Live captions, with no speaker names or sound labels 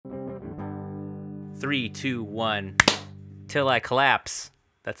3, 2, 1. Till I collapse.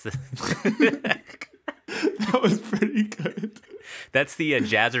 That's the. That was pretty good. That's the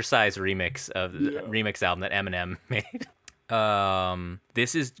Jazzercise remix of the remix album that Eminem made.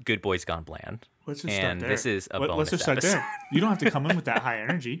 This is Good Boys Gone Bland. Let's just start there. This is a bonus Let's just start episode. there. You don't have to come in with that high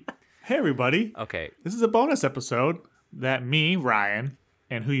energy. Hey, everybody. Okay. This is a bonus episode that me, Ryan,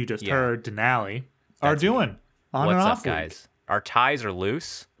 and who you just heard, Denali, are doing on What's and up, off week. guys? Our ties are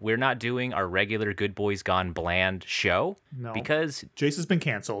loose. We're not doing our regular Good Boys Gone Bland show. No. Because Jace has been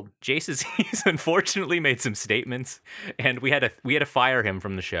canceled. Jace he's unfortunately made some statements, and we had to fire him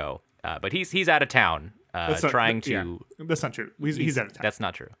from the show. But he's out of town, trying to. Yeah, that's not true. He's out of town. That's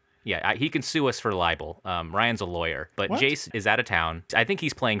not true. Yeah, he can sue us for libel. Ryan's a lawyer, but What? Jace is out of town. I think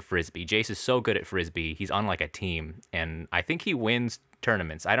he's playing Frisbee. Jace is so good at Frisbee. He's on like a team, and I think he wins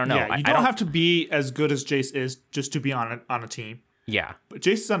tournaments. I don't know. Yeah, you I don't have to be as good as Jace is just to be on a team. Yeah, But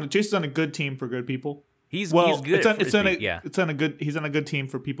Jace is on a good team for good people. he's good at Frisbee. He's on a good team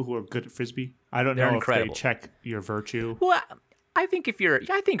for people who are good at Frisbee. I don't They're know incredible. if they check your virtue. Well, I think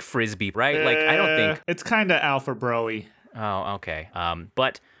I think Frisbee, right? Like, I don't think. It's kind of alpha broy. Oh, okay.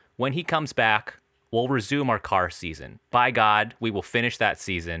 But when he comes back, we'll resume our car season. By God, we will finish that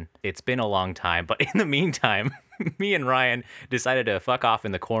season. It's been a long time, but in the meantime, me and Ryan decided to fuck off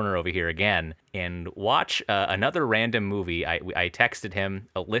in the corner over here again and watch another random movie. I texted him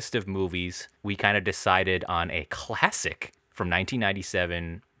a list of movies. We kind of decided on a classic from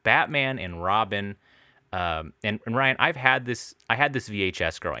 1997, Batman and Robin. And Ryan, I had this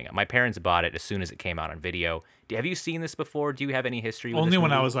VHS growing up. My parents bought it as soon as it came out on video. Have you seen this before? Do you have any history with Only this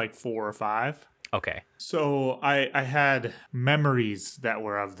when movie? I was like 4 or 5. Okay. So I had memories that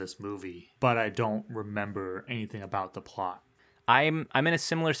were of this movie, but I don't remember anything about the plot. I'm in a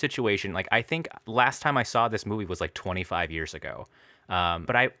similar situation. Like, I think last time I saw this movie was like 25 years ago.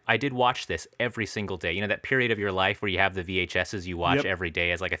 But I did watch this every single day. You know, that period of your life where you have the VHSs you watch every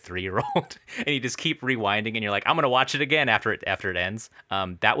day as like a 3-year-old, and you just keep rewinding, and you're like, I'm gonna watch it again after it ends.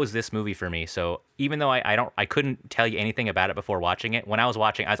 That was this movie for me. So even though I couldn't tell you anything about it before watching it, when I was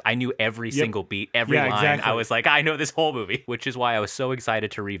watching, I knew every single beat, every line. Exactly. I was like, I know this whole movie, which is why I was so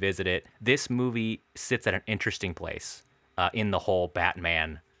excited to revisit it. This movie sits at an interesting place in the whole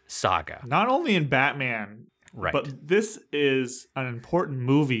Batman saga. Not only in Batman, Right. but this is an important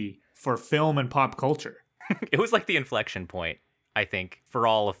movie for film and pop culture. It was like the inflection point, I think, for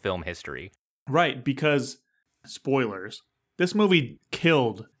all of film history. Right, because, spoilers, this movie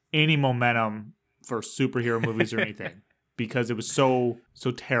killed any momentum for superhero movies or anything because it was so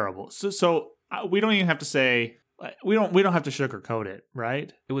terrible. So we don't even have to say, we don't have to sugarcoat it,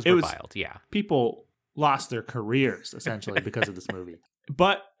 right? It was reviled, yeah. People lost their careers, essentially, because of this movie.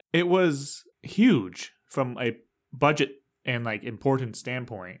 But it was huge from a budget and like important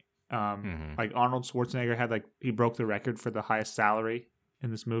standpoint. Like Arnold Schwarzenegger he broke the record for the highest salary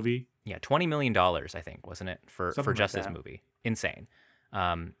in this movie. Yeah, $20 million, I think, wasn't it, for just like this that. movie? Insane.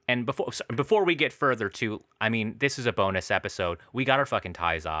 And before we get further to, I mean, this is a bonus episode. We got our fucking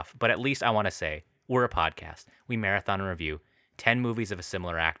ties off, but at least I want to say we're a podcast. We marathon and review 10 movies of a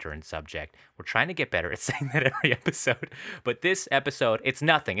similar actor and subject. We're trying to get better at saying that every episode. But this episode, it's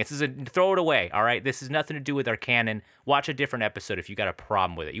nothing. Throw it away, all right? This has nothing to do with our canon. Watch a different episode if you got a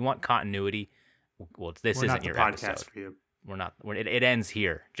problem with it. You want continuity? Well, this We're isn't not the your podcast episode. for you. We're not. It ends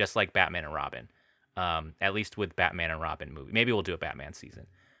here, just like Batman and Robin. At least with Batman and Robin movie. Maybe we'll do a Batman season.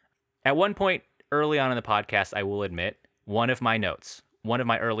 At one point early on in the podcast, I will admit, one of my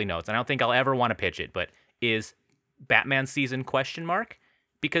early notes, and I don't think I'll ever want to pitch it, but is Batman season ?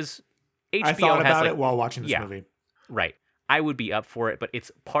 Because HBO I thought has about it while watching this yeah. movie. Right. I would be up for it, but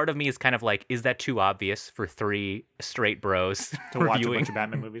it's part of me is kind of like, is that too obvious for 3 straight bros To watch a reviewing bunch of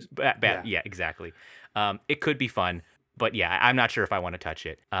Batman movies. Yeah, exactly. It could be fun, but yeah, I'm not sure if I want to touch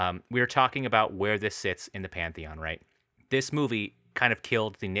it. We were talking about where this sits in the pantheon, right? This movie kind of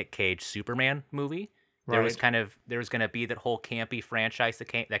killed the Nick Cage Superman movie. There was going to be that whole campy franchise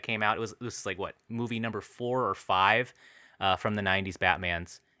that came out. It was like what, movie number 4 or 5 from the 90s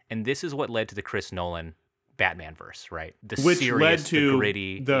Batmans, and this is what led to the Chris Nolan Batman verse, right? Which serious, led to the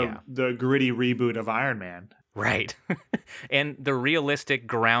gritty, the gritty reboot of Iron Man. right? And the realistic,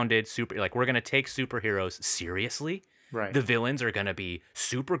 grounded like, we're gonna take superheroes seriously. Right. The villains are gonna be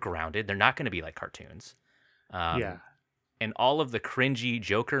super grounded. They're not gonna be like cartoons. Yeah. And all of the cringy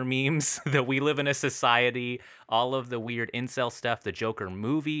Joker memes that we live in a society, all of the weird incel stuff, the Joker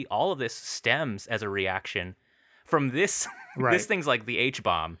movie, all of this stems as a reaction from this. Right. This thing's like the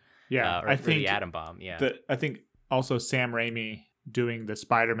H-bomb. Yeah. Or the atom bomb. Yeah. I think also Sam Raimi doing the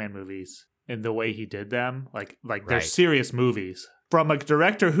Spider-Man movies and the way he did them, like they're Right. serious movies, from a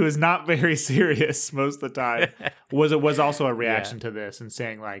director who is not very serious most of the time, was also a reaction to this and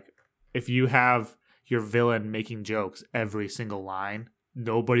saying, like, if you have your villain making jokes every single line,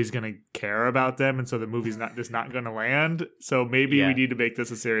 nobody's going to care about them. And so the movie's just not going to land. So maybe we need to make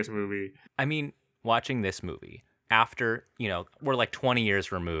this a serious movie. I mean, watching this movie after, we're like 20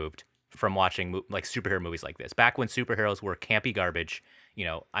 years removed from watching like superhero movies like this. Back when superheroes were campy garbage,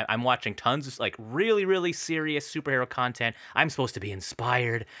 I'm watching tons of like really, really serious superhero content. I'm supposed to be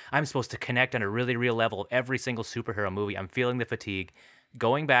inspired. I'm supposed to connect on a really real level every single superhero movie. I'm feeling the fatigue.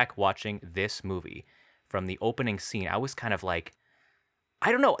 Going back, watching this movie from the opening scene, I was kind of like,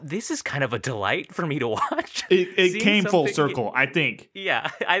 I don't know. This is kind of a delight for me to watch. It came full circle, I think. Yeah,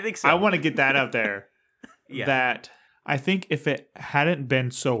 I think so. I want to get that out there. Yeah. That I think if it hadn't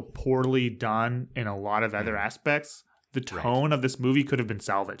been so poorly done in a lot of other aspects, the tone of this movie could have been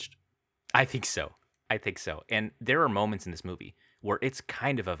salvaged. I think so. And there are moments in this movie where it's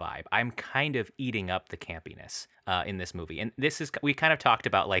kind of a vibe. I'm kind of eating up the campiness in this movie. And we kind of talked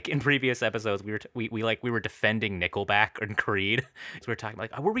about, like, in previous episodes, we were defending Nickelback and Creed. So we were talking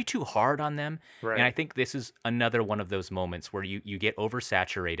like, were we too hard on them? Right. And I think this is another one of those moments where you get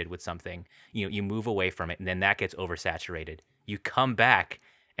oversaturated with something, you move away from it, and then that gets oversaturated. You come back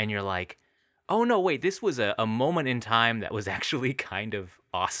and you're like, oh no, wait, this was a moment in time that was actually kind of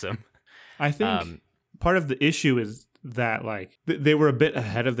awesome. I think part of the issue is that, like, they were a bit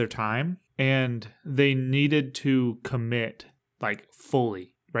ahead of their time and they needed to commit, like,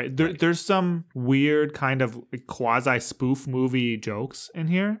 fully, right? There's some weird kind of quasi spoof movie jokes in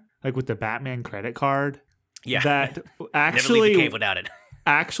here, like with the Batman credit card. Yeah. That actually never leave the cave without it.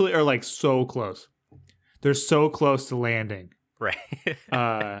 Actually are, like, so close. They're so close to landing. Right.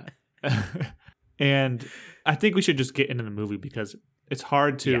 And I think we should just get into the movie because it's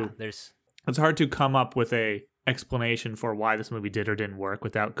hard to it's hard to come up with a explanation for why this movie did or didn't work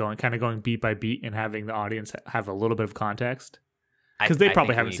without going beat by beat and having the audience have a little bit of context. Because they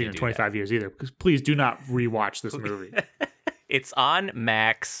probably haven't seen it in 25 years either. Because please do not rewatch this movie. It's on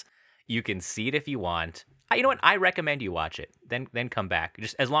Max. You can see it if you want. You know what? I recommend you watch it. Then come back.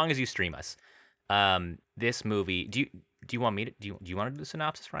 Just as long as you stream us. This movie. Do you want me to do you want to do the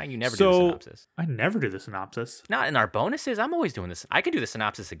synopsis, Ryan? You never do the synopsis. I never do the synopsis. Not in our bonuses. I'm always doing this. I can do the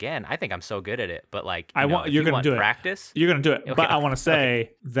synopsis again. I think I'm so good at it. But like, you're gonna do practice. You're gonna do it. Okay. But I want to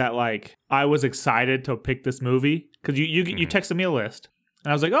say that, like, I was excited to pick this movie because you texted me a list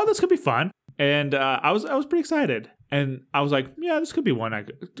and I was like, oh, this could be fun, and I was pretty excited, and I was like, yeah, this could be one I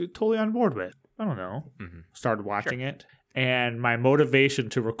could totally on board with. I don't know. Mm-hmm. Started watching it, and my motivation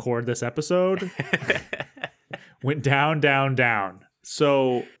to record this episode went down.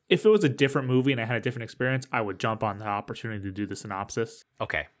 So if it was a different movie and I had a different experience, I would jump on the opportunity to do the synopsis.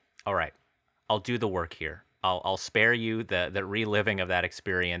 Okay. All right. I'll do the work here. I'll spare you the reliving of that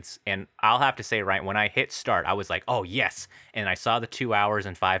experience. And I'll have to say, right, when I hit start, I was like, oh, yes. And I saw the 2 hours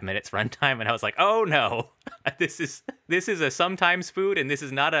and 5 minutes runtime, and I was like, oh, no. This is a sometimes food, and this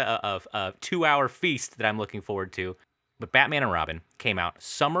is not a 2-hour feast that I'm looking forward to. But Batman and Robin came out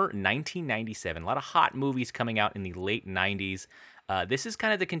summer 1997. A lot of hot movies coming out in the late 90s. This is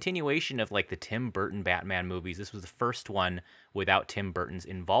kind of the continuation of, like, the Tim Burton Batman movies. This was the first one without Tim Burton's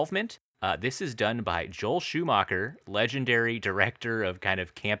involvement. This is done by Joel Schumacher, legendary director of kind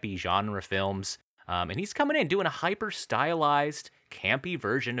of campy genre films. And he's coming in doing a hyper-stylized, campy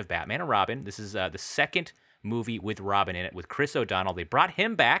version of Batman and Robin. This is the second movie with Robin in it, with Chris O'Donnell. They brought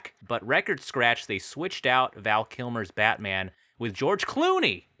him back, but record scratch, they switched out Val Kilmer's Batman with George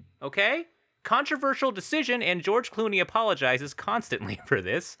Clooney. Okay? Controversial decision, and George Clooney apologizes constantly for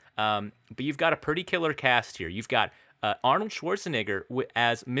this. But you've got a pretty killer cast here. You've got Arnold Schwarzenegger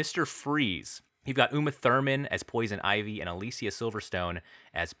as Mr. Freeze. You've got Uma Thurman as Poison Ivy and Alicia Silverstone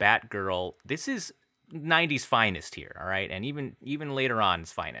as Batgirl. This is 90s finest here, all right? And even later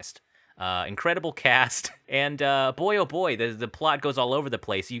on's finest. Incredible cast, and boy, oh boy, the plot goes all over the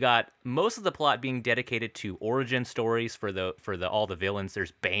place. You got most of the plot being dedicated to origin stories for all the villains.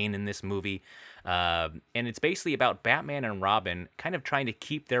 There's Bane in this movie, and it's basically about Batman and Robin kind of trying to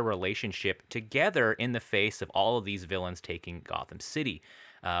keep their relationship together in the face of all of these villains taking Gotham City.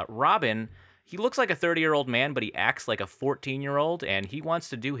 Robin, he looks like a 30-year-old man, but he acts like a 14-year-old, and he wants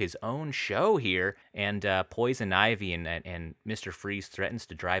to do his own show here. And Poison Ivy and Mr. Freeze threatens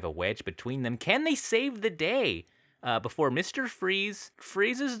to drive a wedge between them. Can they save the day before Mr. Freeze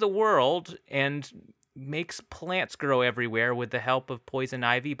freezes the world and makes plants grow everywhere with the help of Poison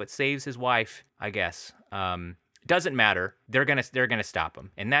Ivy, but saves his wife, I guess. Doesn't matter. They're gonna stop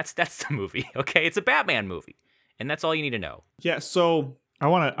him, and that's the movie. Okay, it's a Batman movie, and that's all you need to know. Yeah. So I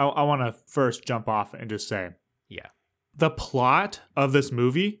want to first jump off and just say, yeah, the plot of this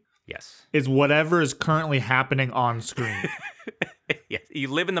movie Yes. is whatever is currently happening on screen. Yes. You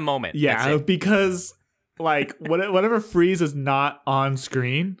live in the moment. Yeah, because like whatever Freeze is not on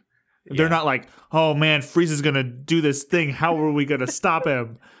screen, they're not like, oh man, Freeze is gonna do this thing. How are we gonna stop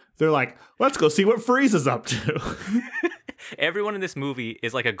him? They're like, let's go see what Freeze is up to. Everyone in this movie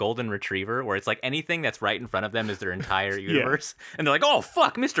is like a golden retriever, where it's like anything that's right in front of them is their entire universe, and they're like, "Oh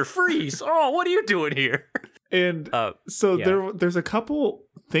fuck, Mr. Freeze! Oh, what are you doing here?" And there's a couple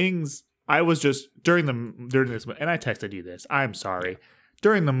things I was just during this, and I texted you this. I'm sorry.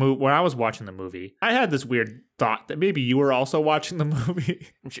 During the movie, when I was watching the movie, I had this weird thought that maybe you were also watching the movie.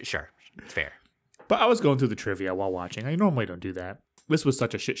 Sure, fair. But I was going through the trivia while watching. I normally don't do that. This was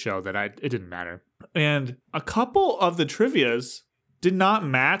such a shit show that it didn't matter. And a couple of the trivias did not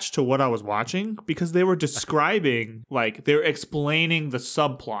match to what I was watching because they were describing, like, they were explaining the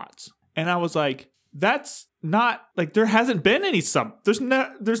subplots. And I was like, that's not, like, there hasn't been any there's no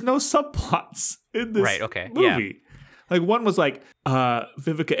subplots in this movie. Yeah. Like, one was like,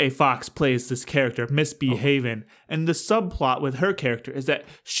 Vivica A. Fox plays this character, misbehaving, and the subplot with her character is that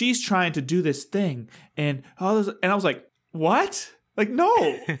she's trying to do this thing, and all this, and I was like, what? Like,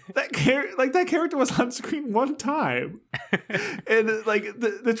 no, that character was on screen one time, and like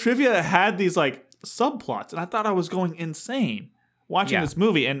the trivia had these like subplots, and I thought I was going insane watching this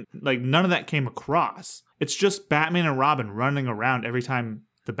movie, and like none of that came across. It's just Batman and Robin running around every time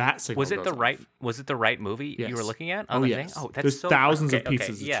the bat signal was it goes the off. right was it the right movie you were looking at? Yes. Oh, that's there's so thousands of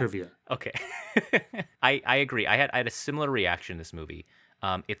pieces of trivia. Okay. I agree. I had a similar reaction to this movie.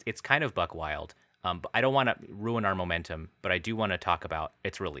 It's kind of buck wild. But I don't want to ruin our momentum, but I do want to talk about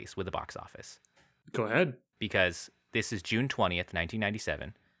its release with the box office. Go ahead. Because this is June 20th,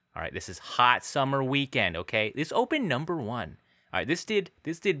 1997. All right, this is hot summer weekend, okay? This opened number 1. All right, this did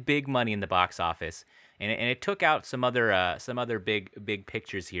big money in the box office, and it took out some other big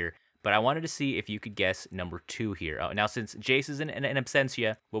pictures here. But I wanted to see if you could guess number 2 here. Now, since Jace is in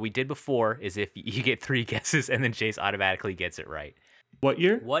absentia, what we did before is if you get 3 guesses, and then Jace automatically gets it right. What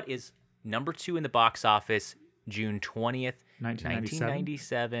year? What is number 2 in the box office, June 20th,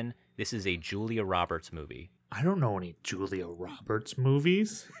 1997? This is a Julia Roberts movie. I don't know any Julia Roberts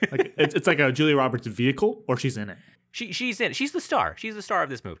movies. Like it's like a Julia Roberts vehicle, or she's in it. She's in it. She's the star. She's the star of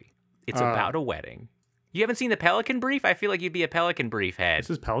this movie. It's about a wedding. You haven't seen The Pelican Brief? I feel like you'd be a Pelican Brief head. This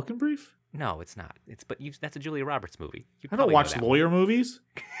is Pelican Brief? No, it's not. That's a Julia Roberts movie. I don't watch lawyer movies.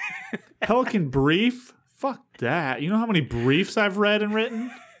 Pelican Brief? Fuck that. You know how many briefs I've read and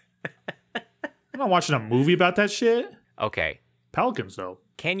written? I'm not watching a movie about that shit. Okay. Pelicans, though.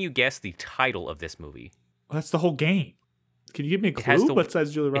 Can you guess the title of this movie? Well, that's the whole game. Can you give me a clue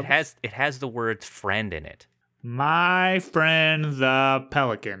besides Julia Roberts? It has the word friend in it. My Friend the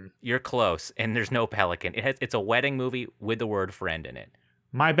Pelican. You're close, and there's no pelican. It's a wedding movie with the word friend in it.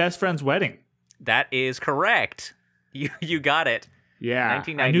 My Best Friend's Wedding. That is correct. You got it. Yeah,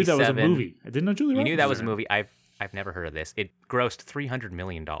 I knew that was a movie. I didn't know Julia Roberts. You knew that was a movie. I've never heard of this. It grossed $300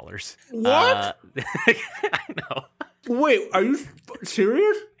 million. What? I know. Wait, are you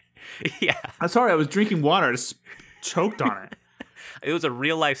serious? Yeah. I'm sorry, I was drinking water. I just choked on it. It was a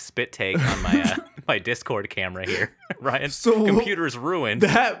real life spit take on my my Discord camera here. Ryan's computer's ruined.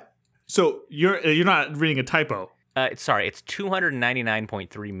 So you're not reading a typo. Sorry, it's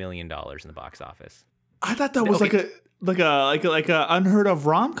 $299.3 million in the box office. I thought that was like a unheard of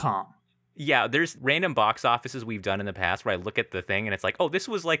rom-com. Yeah, there's random box offices we've done in the past where I look at the thing and it's like, oh, this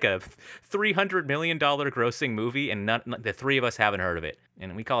was like a $300 million grossing movie, and the three of us haven't heard of it.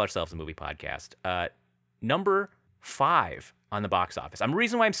 And we call ourselves a movie podcast. Number 5 on the box office. The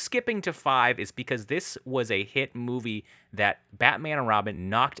reason why I'm skipping to 5 is because this was a hit movie that Batman and Robin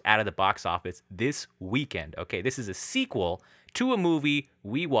knocked out of the box office this weekend. Okay, this is a sequel to a movie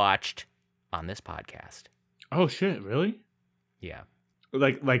we watched on this podcast. Oh shit, really? Yeah.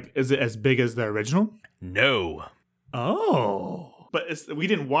 Like, is it as big as the original? No. Oh. But we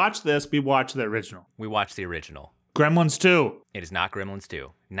didn't watch this, we watched the original. We watched the original. Gremlins 2. It is not Gremlins 2.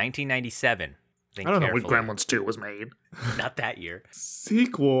 1997. I don't know when Gremlins 2 was made. Not that year.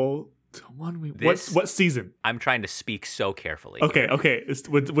 Sequel to one we... What season? I'm trying to speak so carefully. Okay.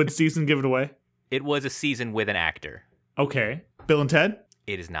 Would season give it away? It was a season with an actor. Okay. Bill and Ted?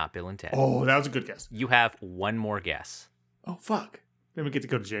 It is not Bill and Ted. Oh, that was a good guess. You have one more guess. Oh, fuck. Then we get to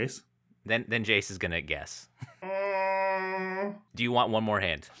go to Jace. Then Jace is going to guess. Do you want one more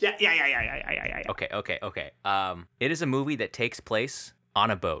hint? Yeah. Okay. It is a movie that takes place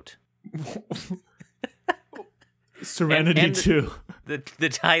on a boat. Serenity 2. The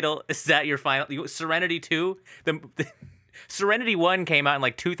title, is that your final? Serenity 2? The Serenity 1 came out in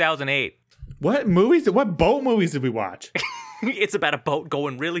like 2008. What boat movies did we watch? It's about a boat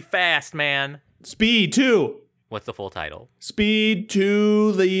going really fast, man. Speed 2. What's the full title? Speed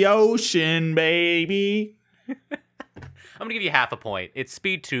to the ocean, baby. I'm gonna give you half a point. It's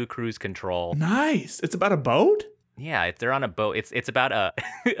Speed 2 Cruise Control. Nice. It's about a boat? Yeah, they're on a boat. It's about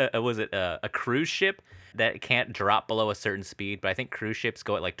a cruise ship that can't drop below a certain speed, but I think cruise ships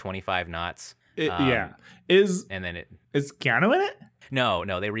go at like 25 knots. Yeah. Is Keanu in it?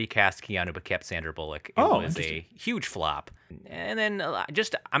 No, they recast Keanu but kept Sandra Bullock. It was a huge flop. And then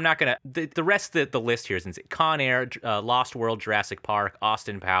I'm not gonna the rest of the list here is insane. Con Air, Lost World, Jurassic Park,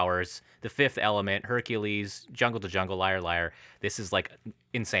 Austin Powers, The Fifth Element, Hercules, Jungle to Jungle, Liar Liar. This is like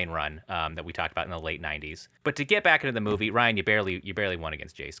insane run that we talked about in the late 90s. But to get back into the movie, Ryan, you barely won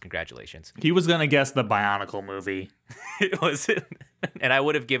against Jace. Congratulations. He was gonna guess the Bionicle movie. It was, and I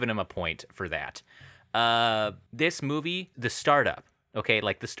would have given him a point for that. This movie, The Startup. Okay,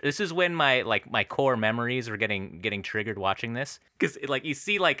 like this is when my core memories are getting triggered watching this, because like you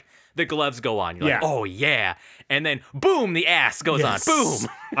see like the gloves go on, you're like, oh yeah, and then boom, the ass goes on, boom.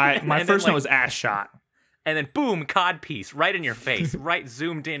 My first note was ass shot, and then boom, cod piece right in your face, right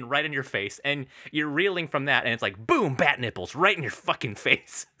zoomed in right in your face, and you're reeling from that, and it's like boom, bat nipples right in your fucking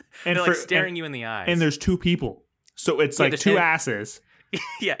face, and they're like staring you in the eyes. And there's two people, so it's like two asses.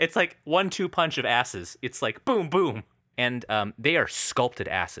 Yeah, it's like 1-2 punch of asses. It's like boom, boom. And they are sculpted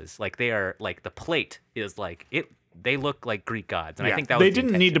asses. Like they are like the plate is like it. They look like Greek gods, and I think that was they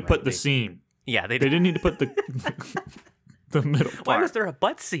didn't need to put the seam. Yeah, they didn't need to put the the middle part. Why was there a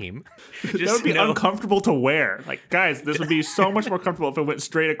butt seam? That would be uncomfortable to wear. Like, guys, this would be so much more comfortable if it went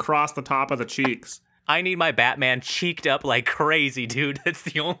straight across the top of the cheeks. I need my Batman cheeked up like crazy, dude. That's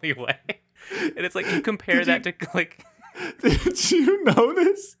the only way. And it's like you compare that to like. Did you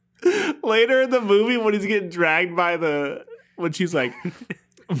notice? Later in the movie, when he's getting dragged by when she's like,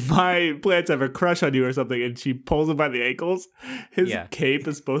 my plants have a crush on you or something, and she pulls him by the ankles, his cape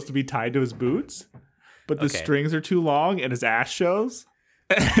is supposed to be tied to his boots, but the strings are too long and his ass shows.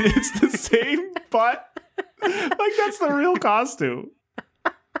 And it's the same butt. Like, that's the real costume.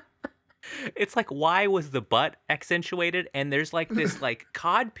 It's like, why was the butt accentuated? And there's like this like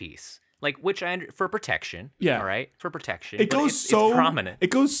cod piece. Like, which for protection. Yeah. All right. For protection. It's prominent. It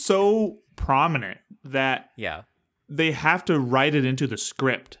goes so prominent that they have to write it into the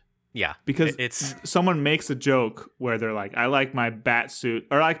script. Yeah. Because someone makes a joke where they're like, I like my bat suit,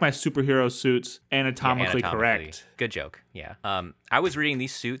 or I like my superhero suits anatomically correct. Good joke. Yeah. I was reading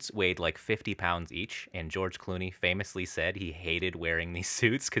these suits weighed like 50 pounds each, and George Clooney famously said he hated wearing these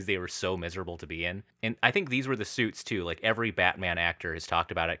suits because they were so miserable to be in. And I think these were the suits too. Like every Batman actor has talked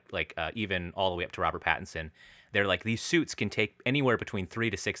about it, like even all the way up to Robert Pattinson. They're like, these suits can take anywhere between 3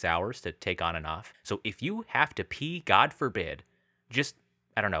 to 6 hours to take on and off. So if you have to pee, God forbid, just...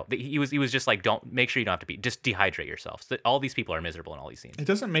 I don't know. He was just like, don't make sure you don't have to pee. Just dehydrate yourself. So all these people are miserable in all these scenes. It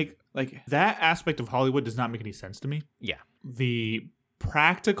doesn't make like that aspect of Hollywood does not make any sense to me. Yeah. The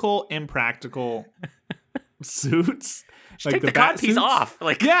impractical suits. Just like take the cod piece off.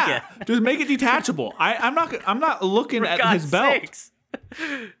 Like just make it detachable. I'm not looking at his belt. Sakes.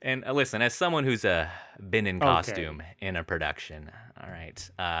 And listen, as someone who's been in costume in a production, all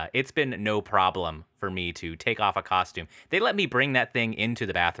right, it's been no problem for me to take off a costume. They let me bring that thing into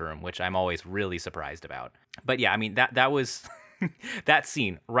the bathroom, which I'm always really surprised about. But yeah, I mean that was that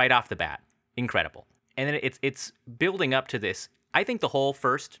scene right off the bat, incredible. And then it's building up to this. I think the whole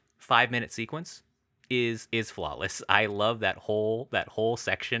first 5-minute sequence is flawless. I love that whole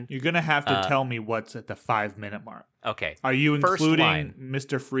section. You're gonna have to tell me what's at the 5-minute mark. Okay. Are you including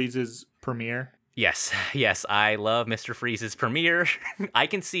Mr. Freeze's premiere? Yes, I love Mr. Freeze's premiere. I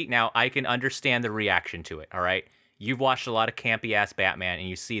can understand the reaction to it, all right? You've watched a lot of campy-ass Batman, and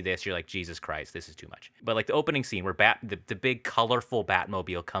you see this, you're like, Jesus Christ, this is too much. But like the opening scene where the big colorful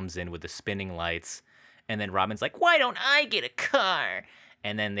Batmobile comes in with the spinning lights, and then Robin's like, why don't I get a car?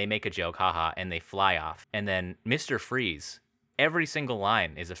 And then they make a joke, haha, and they fly off. And then Mr. Freeze, every single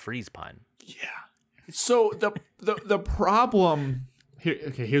line is a Freeze pun. Yeah. So the problem here.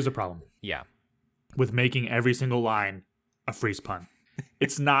 Okay, here's the problem. Yeah. With making every single line a Freeze pun,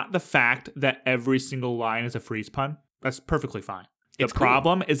 it's not the fact that every single line is a Freeze pun. That's perfectly fine. The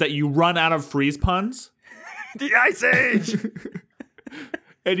problem is that you run out of Freeze puns. The Ice Age.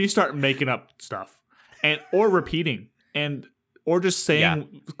 And you start making up stuff, or repeating, or just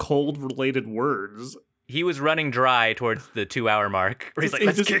saying cold related words. He was running dry towards the 2-hour mark. Where he's like,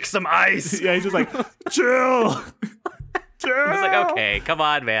 let's kick some ice. Yeah, he's just like, chill. I was like, okay, come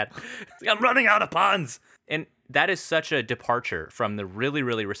on, man. I'm running out of puns. And that is such a departure from the really,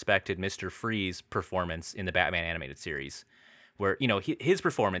 really respected Mr. Freeze performance in the Batman animated series, where, his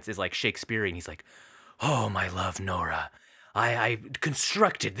performance is like Shakespearean. He's like, oh, my love, Nora, I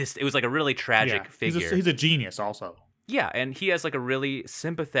constructed this. It was like a really tragic figure. He's a genius also. Yeah, and he has like a really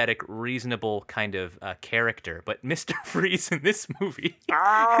sympathetic, reasonable kind of character. But Mr. Freeze in this movie,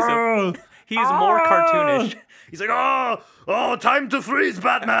 he's more cartoonish. He's like, oh, time to freeze,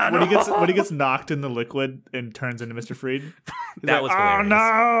 Batman. When he gets knocked in the liquid and turns into Mr. Freeze, that was hilarious. Oh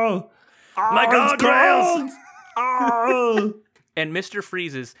no, my guardrails. Oh. And Mr.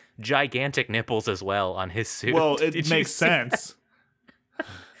 Freeze's gigantic nipples as well on his suit. Well, it makes sense.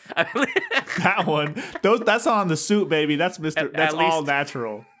 That one, that's on the suit, baby. That's Mr. That's all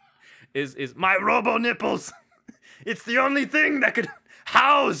natural. Is my robo nipples? It's the only thing that could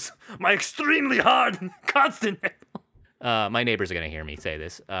house my extremely hard, constant nipple. My neighbors are gonna hear me say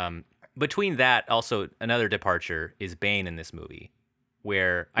this. Between that, also another departure is Bane in this movie,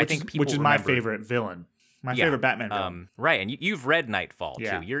 where I think people which is my favorite villain. My favorite Batman villain. Right, and you've read Nightfall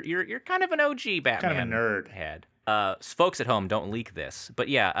too. You're kind of an OG Batman. Kind of a nerd. Head. Folks at home, don't leak this. But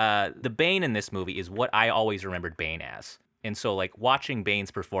the Bane in this movie is what I always remembered Bane as. And so, like, watching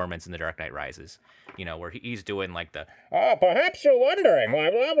Bane's performance in The Dark Knight Rises, where he's doing, like, perhaps you're wondering, blah,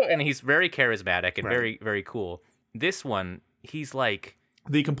 blah, blah. And he's very charismatic and very, very cool. This one, he's, like...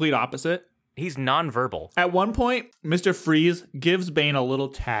 the complete opposite. He's nonverbal. At one point, Mr. Freeze gives Bane a little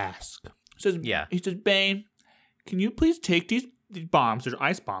task. He says, Bane, can you please take these bombs, they're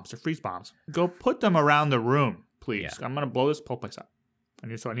ice bombs, they're freeze bombs, go put them around the room, please. Yeah. I'm going to blow this whole place up.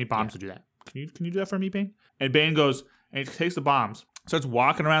 So I need bombs to do that. Can you do that for me, Bane? And Bane goes, and he takes the bombs, starts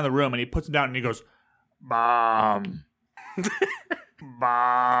walking around the room, and he puts them down, and he goes, bomb.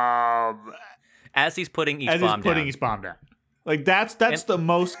 Bomb. As he's putting each bomb down. Like, that's the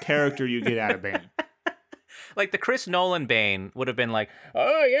most character you get out of Bane. Like, the Chris Nolan Bane would have been like,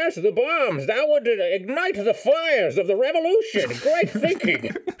 oh, yes, the bombs. That would ignite the fires of the revolution. Great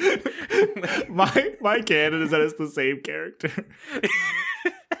thinking. my canon is that it's the same character.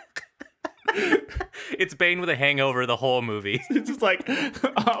 It's Bane with a hangover the whole movie. It's just like,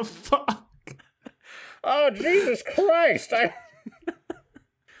 oh, fuck. Oh, Jesus Christ.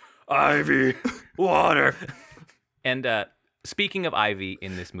 Ivy, water. And speaking of Ivy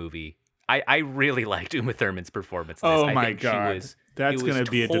in this movie, I really liked Uma Thurman's performance in this. Oh my God. That's going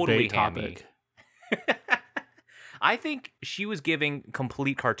to be a debate topic. I think she was giving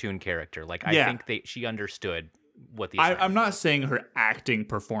complete cartoon character. Like, I think she understood what the I'm not saying her acting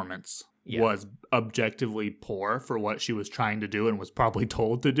performance was objectively poor for what she was trying to do and was probably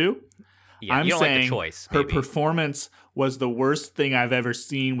told to do. Yeah, I'm you don't saying like the choice, her performance was the worst thing I've ever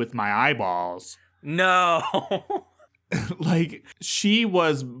seen with my eyeballs. No. Like, she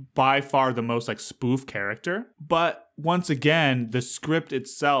was by far the most, like, spoof character. But once again, the script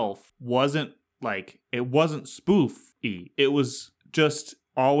itself wasn't, like, it wasn't spoof-y. It was just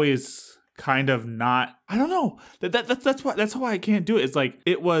always kind of not, I don't know. That's why I can't do it. It's like,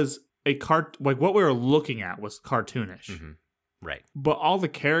 it was like, what we were looking at was cartoonish. Mm-hmm. Right. But all the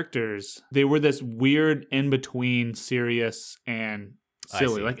characters, they were this weird in-between serious and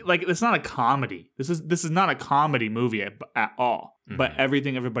silly. Like it's not a comedy. This is not a comedy movie at all. Mm-hmm. But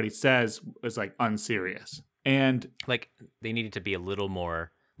everything everybody says is like unserious. And like they needed to be a little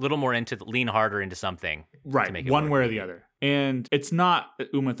more lean harder into something. Right. To make it one work. way or the other. And it's not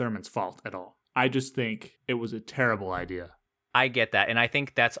Uma Thurman's fault at all. I just think it was a terrible idea. I get that. And I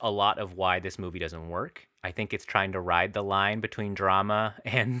think that's a lot of why this movie doesn't work. I think it's trying to ride the line between drama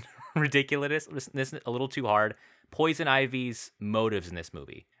and ridiculousness a little too hard. Poison Ivy's motives in this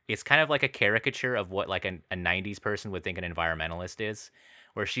movie. It's kind of like a caricature of what like a 90s person would think an environmentalist is,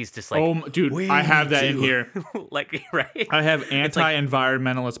 where she's just like, oh, dude, I have that in here. Like, right? I have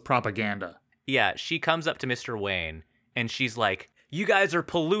anti-environmentalist propaganda. Yeah, she comes up to Mr. Wayne and she's like, you guys are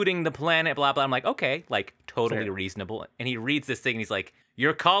polluting the planet, blah, blah. I'm like, okay, like totally reasonable. And he reads this thing and he's like,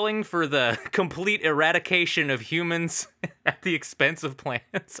 you're calling for the complete eradication of humans at the expense of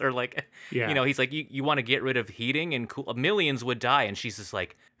plants? Or like, he's like, you want to get rid of heating and millions would die. And she's just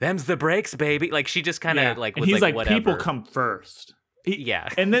like, them's the breaks, baby. Like she just kind of like, was and he's like, whatever. People come first.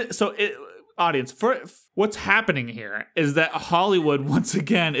 And then, audience, what's happening here is that Hollywood, once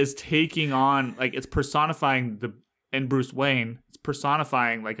again, is taking on, like, it's personifying and Bruce Wayne, it's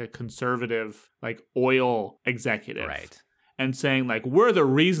personifying like a conservative, like oil executive. Right. And saying, like, we're the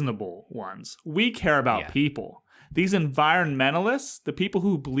reasonable ones. We care about people. These environmentalists, the people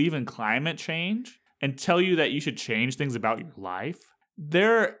who believe in climate change and tell you that you should change things about your life,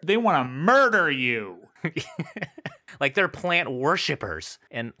 they want to murder you. Like they're plant worshippers.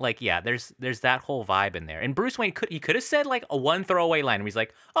 And like, yeah, there's that whole vibe in there. And Bruce Wayne could have said like a one throwaway line where he's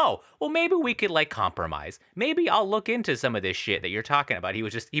like, oh, well, maybe we could like compromise. Maybe I'll look into some of this shit that you're talking about.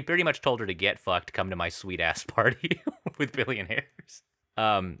 He pretty much told her to get fucked, come to my sweet ass party with billionaires.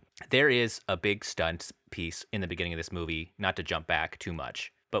 There is a big stunt piece in the beginning of this movie, not to jump back too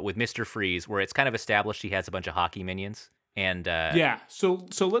much, but with Mr. Freeze, where it's kind of established he has a bunch of hockey minions. And so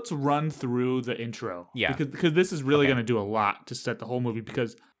let's run through the intro. Yeah, because this is really going to do a lot to set the whole movie.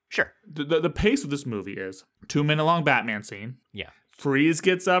 Because sure, the pace of this movie is 2-minute long Batman scene. Yeah, Freeze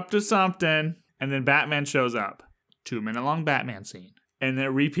gets up to something, and then Batman shows up. 2-minute long Batman scene, and then it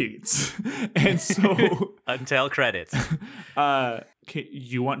repeats. And so until credits. Do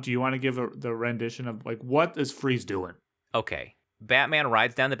you want to give the rendition of like what is Freeze doing? Okay. Batman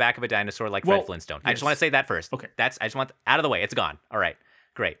rides down the back of a dinosaur like Fred Flintstone. Yes. I just want to say that first. Okay. I just want out of the way. It's gone. All right.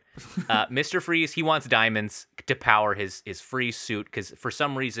 Great. Mr. Freeze, he wants diamonds to power his freeze suit because for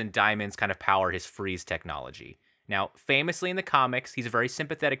some reason diamonds kind of power his freeze technology. Now, famously in the comics, he's a very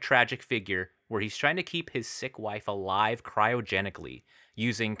sympathetic, tragic figure where he's trying to keep his sick wife alive cryogenically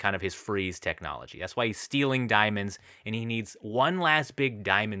using kind of his freeze technology. That's why he's stealing diamonds and he needs one last big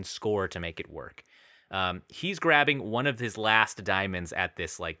diamond score to make it work. He's grabbing one of his last diamonds at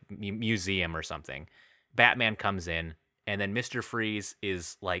this like museum or something. Batman comes in, and then Mr. Freeze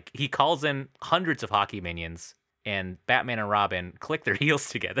is like, he calls in hundreds of hockey minions, and Batman and Robin click their heels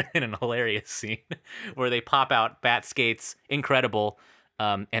together in an hilarious scene where they pop out bat skates, incredible,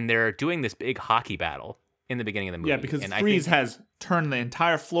 and they're doing this big hockey battle in the beginning of the movie. Yeah, because Freeze has turned the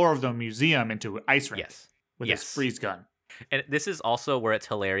entire floor of the museum into an ice rink with his freeze gun. And this is also where it's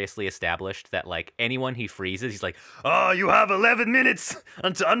hilariously established that, like, anyone he freezes, he's like, oh, you have 11 minutes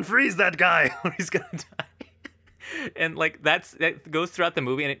to unfreeze that guy or he's going to die. And, like, that goes throughout the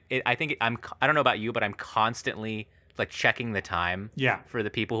movie. And I don't know about you, but I'm constantly, like, checking the time for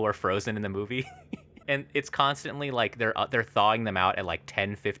the people who are frozen in the movie. And it's constantly, like, they're thawing them out at, like,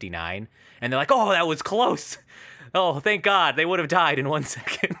 10:59. And they're like, oh, that was close. Oh, thank God. They would have died in 1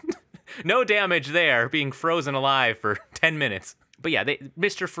 second. No damage there, being frozen alive for 10 minutes. But yeah,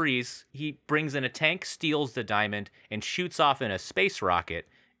 Mr. Freeze, he brings in a tank, steals the diamond, and shoots off in a space rocket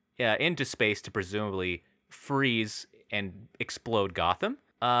into space to presumably freeze and explode Gotham.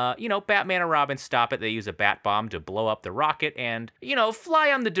 Batman and Robin stop it. They use a bat bomb to blow up the rocket and,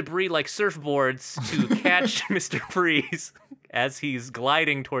 fly on the debris like surfboards to catch Mr. Freeze as he's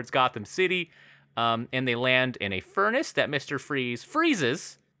gliding towards Gotham City. And they land in a furnace that Mr. Freeze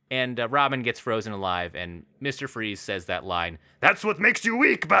freezes. And Robin gets frozen alive, and Mr. Freeze says that line, "That's what makes you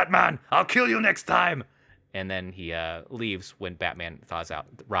weak, Batman! I'll kill you next time!" And then he leaves when Batman thaws out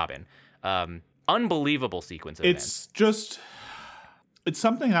Robin. Unbelievable sequence of events. It's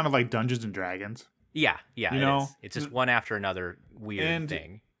something out of like Dungeons and Dragons. Yeah, it is. It's just one after another weird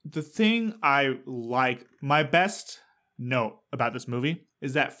thing. The thing I like, my best note about this movie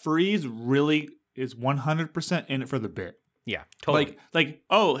is that Freeze really is 100% in it for the bit. Yeah, totally.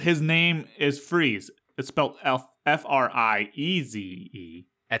 His name is Freeze. It's spelled Frieze.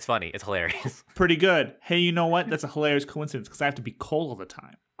 That's funny. It's hilarious. Pretty good. Hey, you know what? That's a hilarious coincidence because I have to be cold all the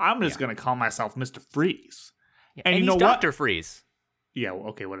time. I'm just going to call myself Mr. Freeze. Yeah, and you know what? Dr. Freeze. Yeah, well,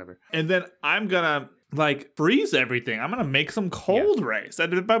 okay, whatever. And then I'm going to freeze everything. I'm going to make some cold race.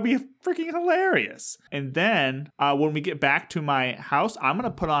 That'd be freaking hilarious. And then when we get back to my house, I'm going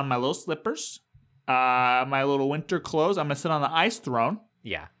to put on my little slippers. My little winter clothes. I'm going to sit on the ice throne.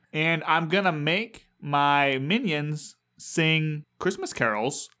 Yeah. And I'm going to make my minions sing Christmas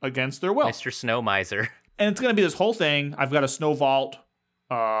carols against their will. Mr. Snow Miser. And it's going to be this whole thing. I've got a snow vault.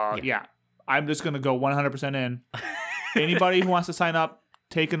 Yeah. I'm just going to go 100% in. Anybody who wants to sign up,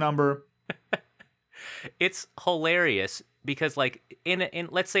 take a number. It's hilarious because, like, in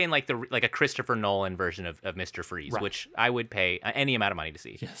let's say in like a Christopher Nolan version of Mr. Freeze, right, which I would pay any amount of money to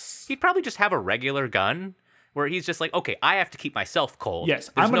see. Yes, he'd probably just have a regular gun where he's just like, okay, I have to keep myself cold. Yes,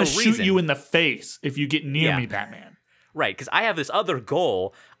 I'm going to shoot you in the face if you get near me, Batman. Right, because I have this other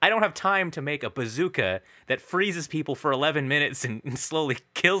goal. I don't have time to make a bazooka that freezes people for 11 minutes and slowly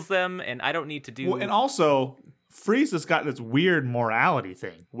kills them, and I don't need to do. Well, and also, Freeze has got this weird morality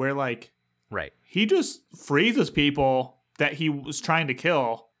thing where, like, right, he just freezes people that he was trying to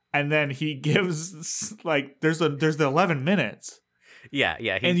kill, and then he gives there's the 11 minutes. Yeah.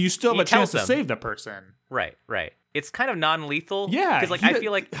 And you still have a chance to save the person. Right. It's kind of non-lethal. Yeah. Because I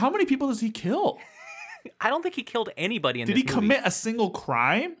feel like, how many people does he kill? I don't think he killed anybody in this movie. Did he commit a single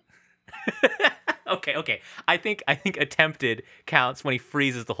crime? Okay. I think attempted counts when he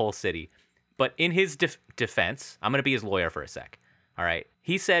freezes the whole city. But in his defense, I'm going to be his lawyer for a sec. All right.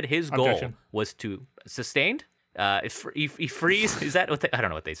 He said his goal Objection. was to sustained. He freeze. Is that what I don't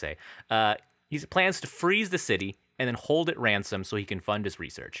know what they say. He plans to freeze the city and then hold it ransom so he can fund his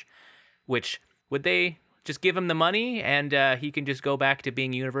research. Which would they just give him the money and he can just go back to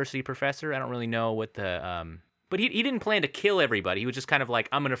being a university professor? I don't really know what the but he didn't plan to kill everybody. He was just kind of like,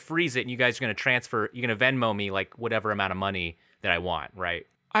 I'm gonna freeze it and you guys are gonna transfer. You're gonna Venmo me like whatever amount of money that I want, right?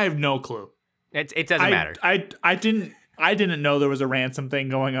 I have no clue. It doesn't matter. I didn't know there was a ransom thing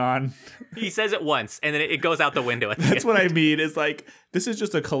going on. He says it once, and then it goes out the window. At the That's end. what I mean. Is like, this is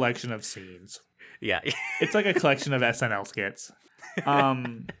just a collection of scenes. Yeah. It's like a collection of SNL skits.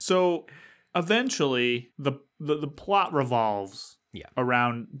 So eventually, the plot revolves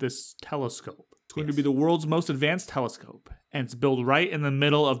around this telescope. It's going to be the world's most advanced telescope, and it's built right in the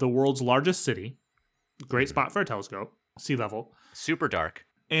middle of the world's largest city. Great spot for a telescope, sea level. Super dark.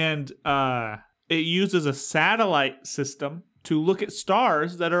 And it uses a satellite system to look at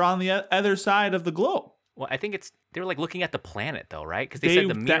stars that are on the other side of the globe. Well, I think they were like looking at the planet though, right? Because they said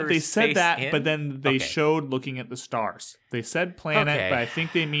the mirrors they said face that, in. but then they showed looking at the stars. They said planet, Okay. but I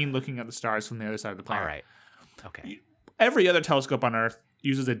think they mean looking at the stars from the other side of the planet. All right. Okay. Every other telescope on Earth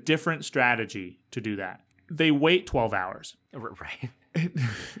uses a different strategy to do that. They wait 12 hours. Right.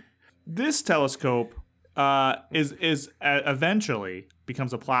 This telescope is eventually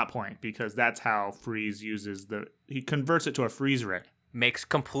becomes a plot point because that's how Freeze uses he converts it to a freeze ray. Makes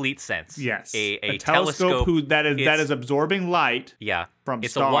complete sense. Yes, A telescope that is absorbing light. Yeah, from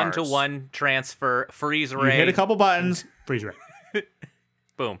it's stars. a 1-to-1 transfer freeze ray. You hit a couple buttons, freeze ray.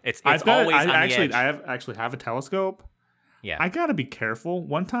 Boom. It's always on the edge. I actually have a telescope. Yeah. I gotta be careful.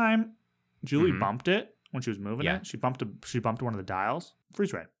 One time, Julie bumped it when she was moving it. She bumped one of the dials.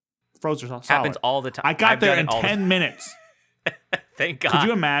 Freeze ray. Froze her solid. Happens all the time. I got there in 10 minutes. Thank God. Could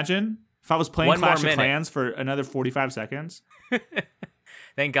you imagine if I was playing One more Clash of minute. Clans for another 45 seconds?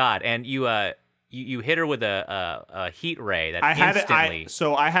 Thank God. And you hit her with a heat ray that instantly.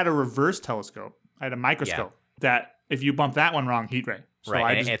 I had a reverse telescope. I had a microscope that if you bump that one wrong, heat ray. So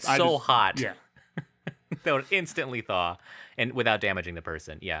right. And it's so hot. Yeah. That would instantly thaw and without damaging the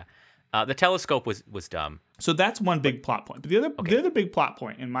person. Yeah. The telescope was dumb. So that's one big plot point. But the other big plot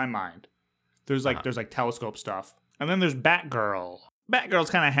point in my mind, there's like telescope stuff. And then there's Batgirl.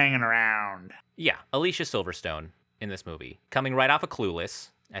 Batgirl's kind of hanging around. Yeah, Alicia Silverstone in this movie, coming right off of Clueless,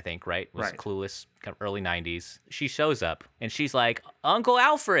 I think, right? Right. Clueless, kind of early 90s. She shows up, and she's like, Uncle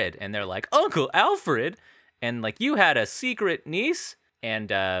Alfred. And they're like, Uncle Alfred? And, like, you had a secret niece?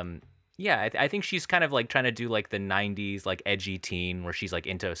 And, I think she's kind of, like, trying to do, like, the 90s, like, edgy teen, where she's, like,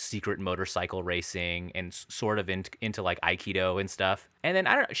 into secret motorcycle racing and sort of into, like, Aikido and stuff. And then,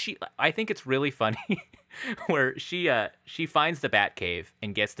 I think it's really funny where she finds the Batcave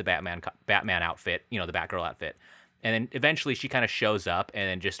and gets the Batman outfit, the Batgirl outfit. And then eventually she kind of shows up and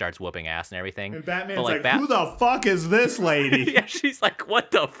then just starts whooping ass and everything. And Batman's like, who the fuck is this lady? Yeah, she's like, what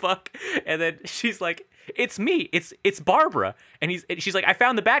the fuck? And then she's like, it's me. It's Barbara. And she's like, I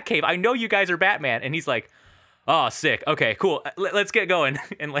found the Batcave. I know you guys are Batman. And he's like, oh, sick. Okay, cool. Let's get going.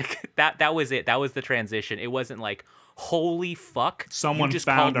 And like that was it. That was the transition. It wasn't like, holy fuck. Someone you just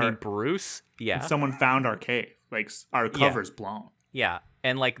found called me Bruce. Yeah. Someone found our cave. Like our cover's blown. Yeah.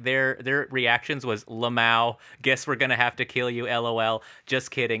 And like their reactions was, Lamau, guess we're gonna have to kill you, LOL.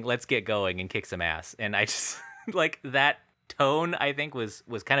 Just kidding. Let's get going, and kick some ass. And I just like that tone, I think was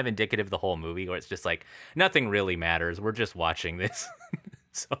kind of indicative of the whole movie, where it's just like nothing really matters. We're just watching this.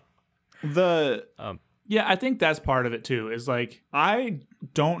 So I think that's part of it too. Is like I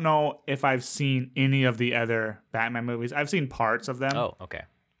don't know if I've seen any of the other Batman movies. I've seen parts of them. Oh, okay.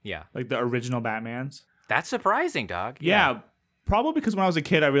 Yeah. Like the original Batmans. That's surprising, dog. Yeah. Probably because when I was a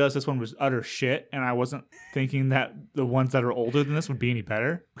kid, I realized this one was utter shit, and I wasn't thinking that the ones that are older than this would be any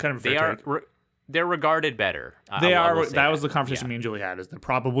better. Kind of a fair take. They're regarded better. They are. That was the conversation me and Julie had. Is they're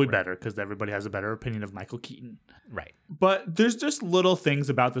probably better because everybody has a better opinion of Michael Keaton. Right. But there's just little things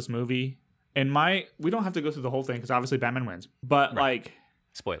about this movie. And we don't have to go through the whole thing because obviously Batman wins. But like,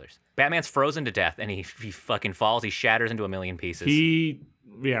 spoilers. Batman's frozen to death, and he fucking falls. He shatters into a million pieces.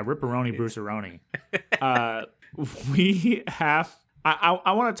 Ripperoni, Bruceroni. We have.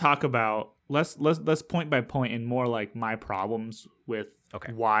 I want to talk about let's point by point and more like my problems with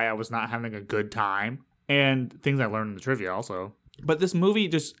why I was not having a good time and things I learned in the trivia also. But this movie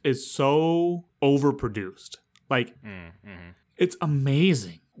just is so overproduced. Like it's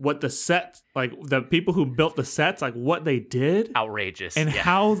amazing what the sets, like the people who built the sets, like what they did, outrageous, and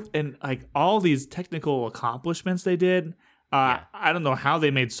how and like all these technical accomplishments they did. I don't know how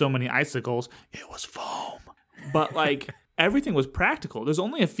they made so many icicles. It was foam. But like everything was practical. There's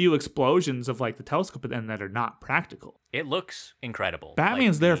only a few explosions of like the telescope at the end that are not practical. It looks incredible.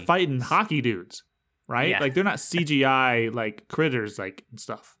 Batman's there fighting hockey dudes, right? Yeah. Like they're not CGI like critters like and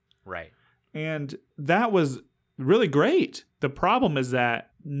stuff. Right. And that was really great. The problem is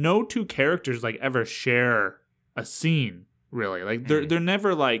that no two characters like ever share a scene, really. Like they're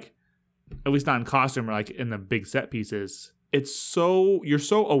never like, at least not in costume or like in the big set pieces. It's so, you're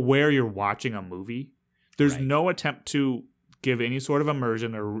so aware you're watching a movie. There's no attempt to give any sort of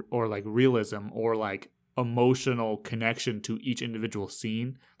immersion or like realism or like emotional connection to each individual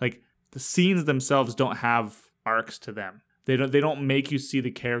scene. Like the scenes themselves don't have arcs to them. They don't make you see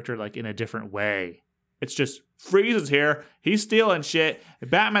the character like in a different way. It's just Freeze is here. He's stealing shit.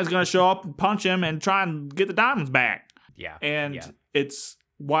 Batman's gonna show up and punch him and try and get the diamonds back. Yeah. And it's,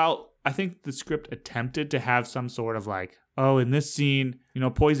 while I think the script attempted to have some sort of like, oh, in this scene, you know,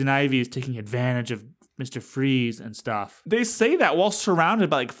 Poison Ivy is taking advantage of Mr. Freeze and stuff. They say that while surrounded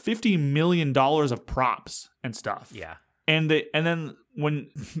by like $50 million of props and stuff. Yeah. And then when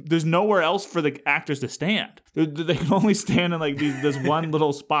there's nowhere else for the actors to stand, they can only stand in like this one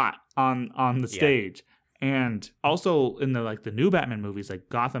little spot on the stage. And also in the new Batman movies, like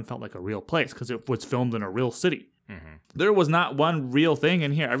Gotham felt like a real place because it was filmed in a real city. Mm-hmm. There was not one real thing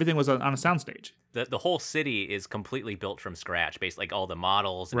in here. Everything was on a soundstage. The whole city is completely built from scratch, based like all the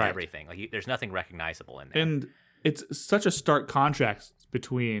models and everything. Like there's nothing recognizable in there. And it's such a stark contrast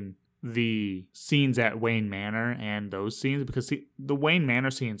between the scenes at Wayne Manor and those scenes, because the Wayne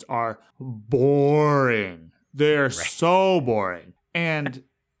Manor scenes are boring. They're so boring. And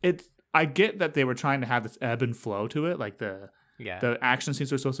I get that they were trying to have this ebb and flow to it, like the action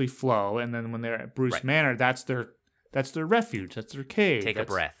scenes are supposed to be flow, and then when they're at Bruce Manor, that's their refuge, that's their cave. Take a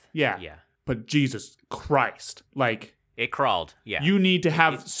breath. Yeah. But Jesus Christ, like it crawled. Yeah. You need to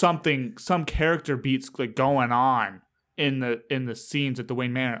have some character beats like going on in the scenes at the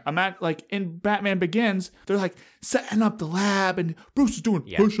Wayne Manor. I'm at like in Batman Begins, they're like setting up the lab and Bruce is doing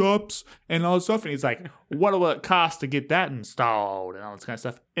push-ups and all this stuff, and he's like, what will it cost to get that installed and all this kind of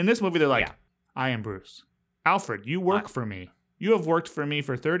stuff. In this movie, they're like, I am Bruce. Alfred, you work for me. You have worked for me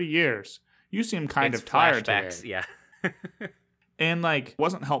for 30 years. You seem kind of tired today. Yeah. And like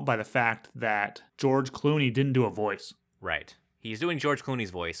wasn't helped by the fact that George Clooney didn't do a voice. Right. He's doing George Clooney's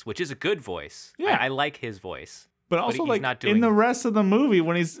voice, which is a good voice. Yeah. I like his voice. But also, he's like, not doing... in the rest of the movie,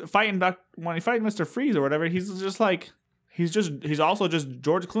 when he's fighting Mr. Freeze or whatever, he's just like, he's also just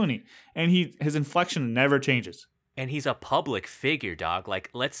George Clooney. And his inflection never changes. And he's a public figure, dog. Like,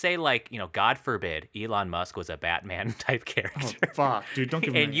 let's say, like, you know, God forbid, Elon Musk was a Batman-type character. Oh, fuck, dude, don't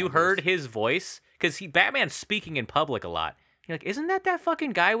give me And you heard his voice, because Batman's speaking in public a lot. You're like, isn't that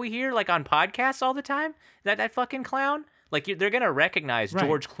fucking guy we hear, like, on podcasts all the time? That fucking clown? Like, they're going to recognize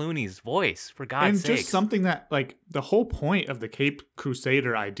George Clooney's voice, for God's sake. And just something that, like, the whole point of the Cape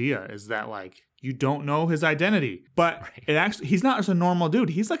Crusader idea is that, like, you don't know his identity. But it actually, he's not just a normal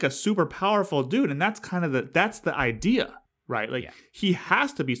dude. He's, like, a super powerful dude. And that's kind of that's the idea, right? Like, he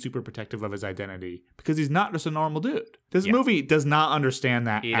has to be super protective of his identity because he's not just a normal dude. This movie does not understand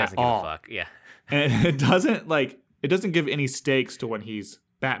that he at doesn't all. Give a fuck. Yeah. And it doesn't give any stakes to when he's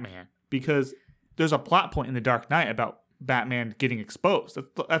Batman, because there's a plot point in The Dark Knight about Batman getting exposed.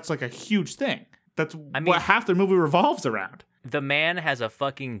 That's like a huge thing. That's what half the movie revolves around. The man has a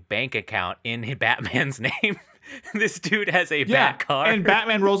fucking bank account in Batman's name. This dude has a Bat car. And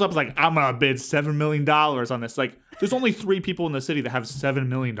Batman rolls up like, I'm gonna bid $7 million on this. Like, there's only 3 people in the city that have $7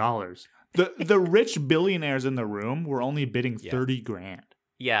 million. The rich billionaires in the room were only bidding 30 grand.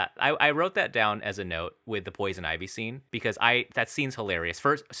 Yeah, I wrote that down as a note with the Poison Ivy scene because that scene's hilarious.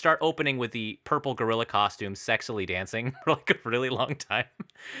 First, start opening with the purple gorilla costume sexily dancing for like a really long time.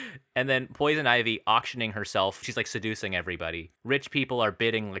 And then Poison Ivy auctioning herself. She's like seducing everybody. Rich people are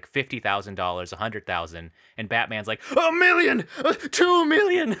bidding like $50,000, $100,000. And Batman's like, $1 million, $2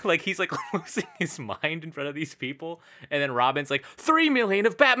 million. Like he's like losing his mind in front of these people. And then Robin's like, $3 million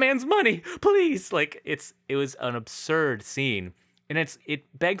of Batman's money, please. Like it was an absurd scene. And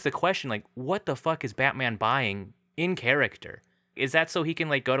it begs the question, like, what the fuck is Batman buying in character? Is that so he can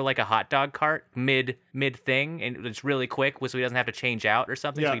like go to like a hot dog cart mid thing and it's really quick so he doesn't have to change out or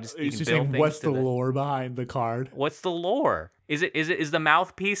something? Yeah, so he can build saying, things. What's the lore behind the card? What's the lore? Is the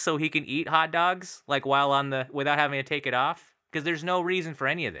mouthpiece so he can eat hot dogs like while without having to take it off? Because there's no reason for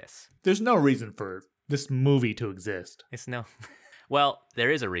any of this. There's no reason for this movie to exist. Well,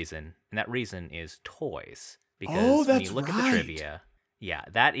 there is a reason, and that reason is toys. Because when you look at the trivia,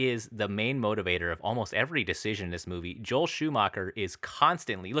 that is the main motivator of almost every decision in this movie. Joel Schumacher is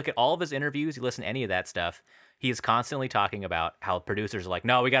constantly, look at all of his interviews, you listen to any of that stuff, He is constantly talking about how producers are like,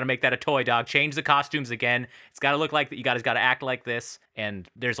 no, we got to make that a toy, dog. Change the costumes again. It's got to look like that. You guys got to act like this. And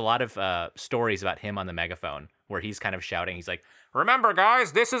there's a lot of stories about him on the megaphone where he's kind of shouting. He's like, remember,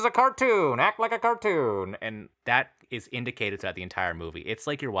 guys, this is a cartoon. Act like a cartoon. And that is indicated throughout the entire movie. It's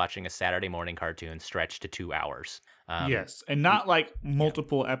like you're watching a Saturday morning cartoon stretched to 2 hours. Yes, and not like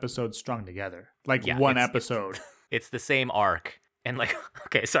multiple episodes strung together, like one episode. It's the same arc. And like,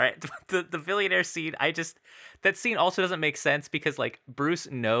 okay, sorry, the billionaire scene, that scene also doesn't make sense because like Bruce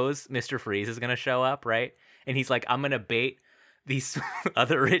knows Mr. Freeze is going to show up, right? And he's like, I'm going to bait these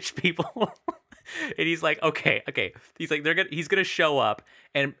other rich people. And he's like, okay. He's like, he's going to show up.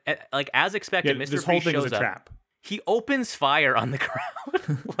 And like, as expected, Mr. This Freeze whole thing shows is a up. trap. He opens fire on the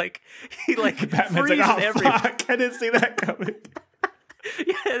crowd. like, he like Batman's freezes like, oh, everyone. fuck, I didn't see that coming.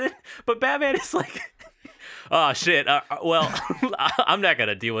 Yeah, but Batman is like, oh shit. Well, I'm not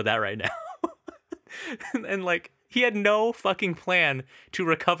gonna deal with that right now. and like, he had no fucking plan to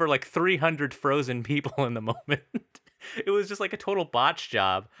recover like 300 frozen people in the moment. It was just like a total botch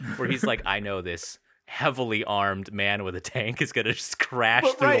job where he's like, I know this heavily armed man with a tank is gonna just crash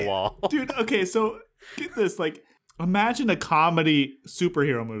through the wall. Dude, okay, so get this, like, imagine a comedy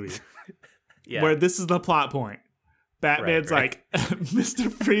superhero movie where this is the plot point. Batman's like,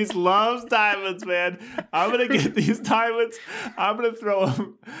 Mr. Freeze loves diamonds, man. I'm going to get these diamonds. I'm going to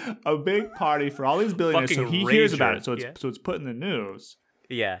throw a big party for all these billionaires. Fucking so he rager. hears about it. So it's put in the news.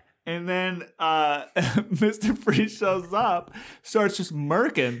 Yeah. And then Mr. Freeze shows up, starts just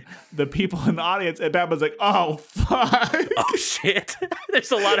murking the people in the audience. And Batman's like, oh, fuck. Oh, shit.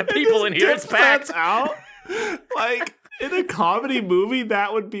 There's a lot of people in here. It's packed. Out. Like, in a comedy movie,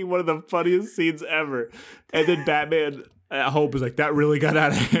 that would be one of the funniest scenes ever. And then Batman at home is like, that really got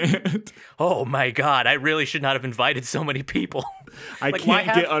out of hand. Oh my God, I really should not have invited so many people. I can't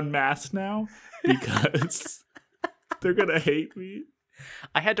get unmasked now because they're going to hate me.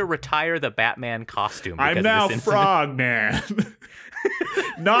 I had to retire the Batman costume. I'm now Frogman.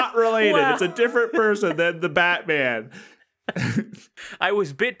 Not related. Wow. It's a different person than the Batman. I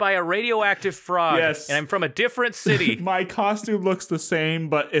was bit by a radioactive frog, and I'm from a different city. My costume looks the same,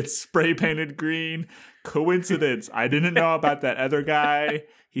 but it's spray painted green. Coincidence. I didn't know about that other guy.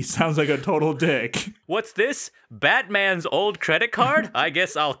 He sounds like a total dick. What's this? Batman's old credit card? I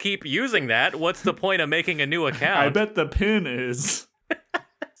guess I'll keep using that. What's the point of making a new account? I bet the pin is.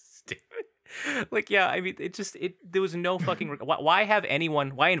 Like, yeah, I mean, there was no fucking, why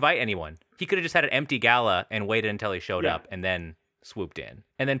invite anyone? He could have just had an empty gala and waited until he showed up and then swooped in.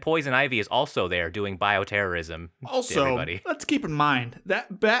 And then Poison Ivy is also there doing bioterrorism to everybody. Let's keep in mind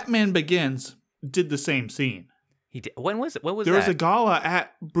that Batman Begins did the same scene. He did. When was it? What was there that? was a gala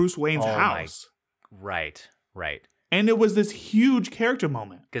at Bruce Wayne's house. Right. And it was this huge character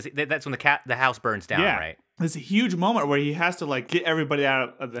moment. Because that's when the house burns down, right? This huge moment where he has to like get everybody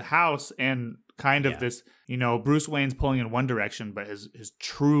out of the house and kind of this, Bruce Wayne's pulling in one direction, but his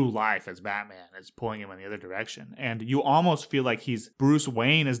true life as Batman is pulling him in the other direction. And you almost feel like he's Bruce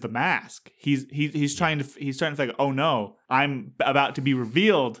Wayne as the mask. He's trying to think, oh no, I'm about to be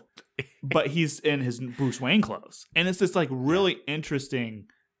revealed, but he's in his Bruce Wayne clothes. And it's this like really interesting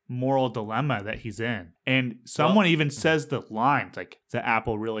moral dilemma that he's in. And someone even says the line like the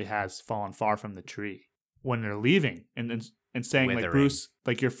apple really has fallen far from the tree when they're leaving and saying like, Bruce,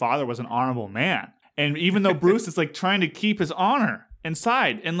 like your father was an honorable man. And even though Bruce is like trying to keep his honor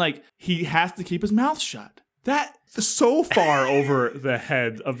inside and like he has to keep his mouth shut. That's so far over the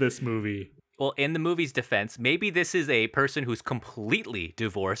head of this movie. Well, in the movie's defense, maybe this is a person who's completely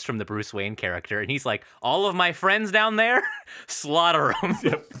divorced from the Bruce Wayne character. And he's like, all of my friends down there, slaughter them.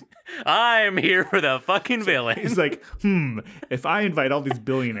 Yep. I'm here for the fucking villain. He's like, if I invite all these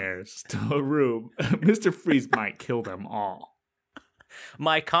billionaires to a room, Mr. Freeze might kill them all.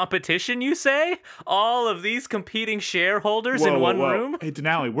 My competition, you say? All of these competing shareholders in one room? Hey,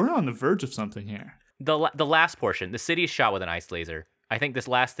 Denali, we're on the verge of something here. The last portion, the city is shot with an ice laser. I think this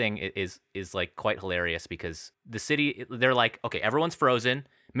last thing is like quite hilarious because the city, they're like, okay, everyone's frozen.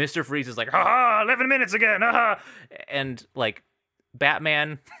 Mr. Freeze is like, 11 minutes again, and like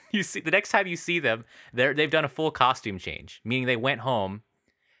Batman, you see the next time you see them, they've done a full costume change, meaning they went home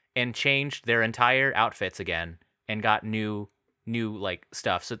and changed their entire outfits again and got new like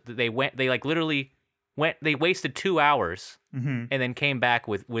stuff. So they wasted 2 hours and then came back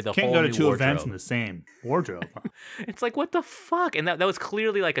with a whole new wardrobe. Can't go to two events in the same wardrobe. It's like, what the fuck? And that was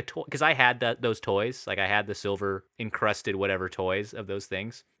clearly like a toy, because I had those toys. Like I had the silver encrusted whatever toys of those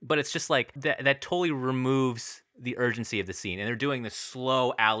things. But it's just like that totally removes the urgency of the scene. And they're doing this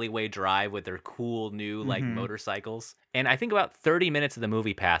slow alleyway drive with their cool new like motorcycles. And I think about 30 minutes of the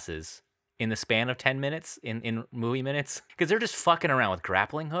movie passes in the span of 10 minutes in movie minutes. Because they're just fucking around with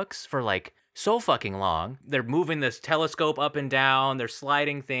grappling hooks for like so fucking long. They're moving this telescope up and down. They're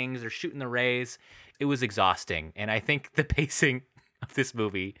sliding things. They're shooting the rays. It was exhausting. And I think the pacing of this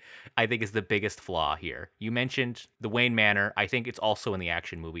movie, I think, is the biggest flaw here. You mentioned the Wayne Manor. I think it's also in the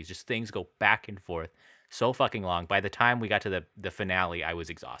action movies. Just things go back and forth so fucking long. By the time we got to the finale, I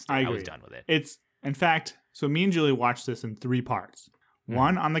was exhausted. I was done with it. It's, in fact, so me and Julie watched this in 3 parts.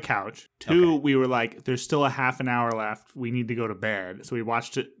 1 on the couch. 2, we were like, there's still a half an hour left. We need to go to bed. So we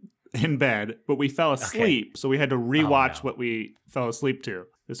watched it in bed, but we fell asleep. So we had to rewatch what we fell asleep to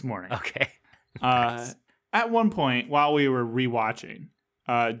this morning. Okay. At one point, while we were rewatching,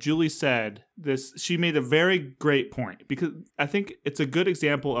 Julie said this. She made a very great point because I think it's a good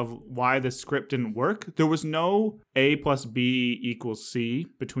example of why the script didn't work. There was no A plus B equals C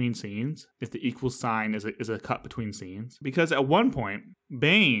between scenes. If the equal sign is a cut between scenes, because at one point,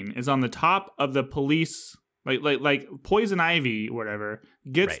 Bane is on the top of the police. Like Poison Ivy or whatever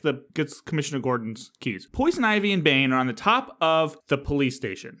gets Commissioner Gordon's keys. Poison Ivy and Bane are on the top of the police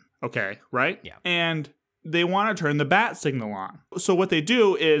station. Okay, right? Yeah. And they want to turn the bat signal on. So what they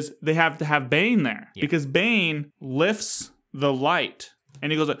do is they have to have Bane there because Bane lifts the light.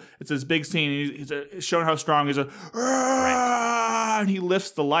 And he goes, it's this big scene. He's showing how strong he is. And he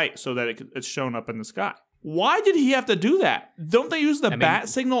lifts the light so that it's shown up in the sky. Why did he have to do that? Don't they use the bat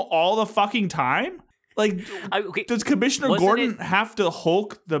signal all the fucking time? Like, does Commissioner Gordon have to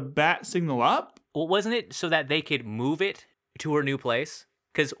Hulk the bat signal up? Well, wasn't it so that they could move it to her new place?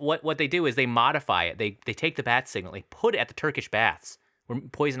 Because what they do is they modify it. They take the bat signal, they put it at the Turkish baths where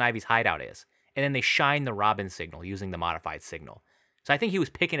Poison Ivy's hideout is, and then they shine the Robin signal using the modified signal. So I think he was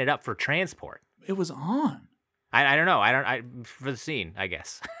picking it up for transport. It was on. I don't know. For the scene, I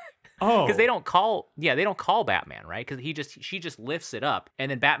guess. Oh, because they don't call Batman, right? Because she just lifts it up,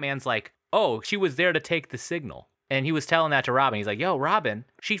 and then Batman's like, oh, she was there to take the signal. And he was telling that to Robin. He's like, yo, Robin,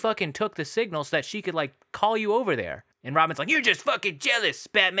 she fucking took the signal so that she could, like, call you over there. And Robin's like, you're just fucking jealous,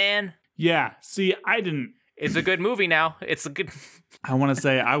 Batman. Yeah, see, I didn't. It's a good movie now. It's a good. I want to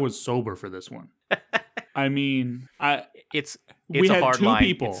say I was sober for this one. I mean, it's we a had hard 2 line.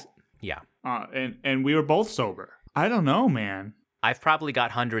 people. Yeah. And we were both sober. I don't know, man. I've probably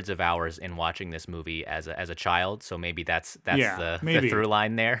got hundreds of hours in watching this movie as a child, so maybe that's the through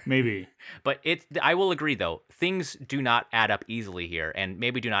line there. Maybe. But I will agree, though, things do not add up easily here, and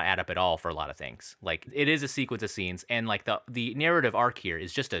maybe do not add up at all for a lot of things. Like, it is a sequence of scenes, and like the narrative arc here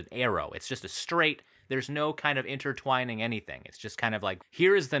is just an arrow. It's just a straight, there's no kind of intertwining anything. It's just kind of like,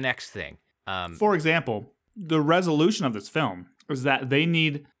 here is the next thing. For example, the resolution of this film is that they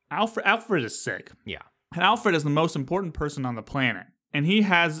need Alfred. Alfred is sick. Yeah. And Alfred is the most important person on the planet. And he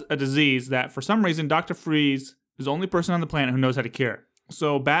has a disease that, for some reason, Dr. Freeze is the only person on the planet who knows how to cure.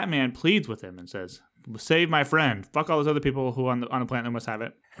 So Batman pleads with him and says, save my friend. Fuck all those other people who on the planet who must have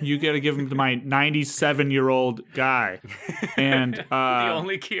it. You got to give him to my 97-year-old guy. And the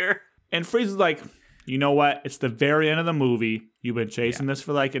only cure. And Freeze is like, you know what? It's the very end of the movie. You've been chasing this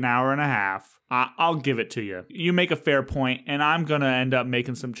for like an hour and a half. I'll give it to you. You make a fair point, and I'm going to end up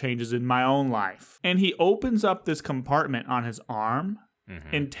making some changes in my own life. And he opens up this compartment on his arm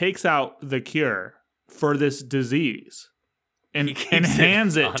and takes out the cure for this disease and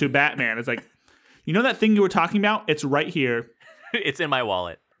hands it to Batman. It's like, you know that thing you were talking about? It's right here. It's in my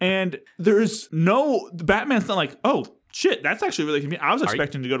wallet. And Batman's not like, oh, shit, that's actually really convenient. I was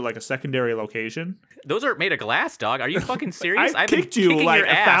expecting to go to like a secondary location. Those are made of glass, dog. Are you fucking serious? I've kicked you like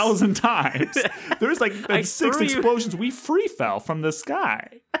 1,000 times. There's like 6 explosions. We free fell from the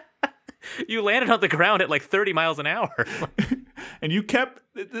sky. You landed on the ground at like 30 miles an hour. And you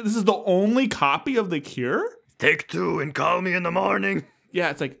this is the only copy of the cure? Take 2 and call me in the morning. Yeah,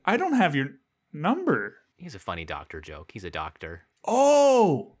 it's like, I don't have your number. He's a funny doctor joke. He's a doctor.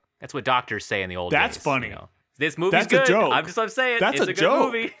 Oh. That's what doctors say in the old days. That's funny. You know? This movie's good. A joke. I'm saying it's a good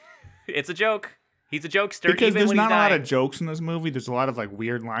movie. It's a joke. He's a jokester. Because there's not a lot of jokes in this movie. There's a lot of like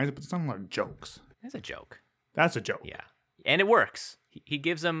weird lines, but there's not a lot of jokes. It's a joke. That's a joke. Yeah. And it works. He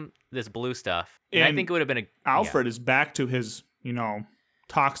gives him this blue stuff. And I think it would have been Alfred is back to his,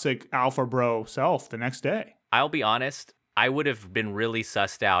 toxic alpha bro self the next day. I'll be honest. I would have been really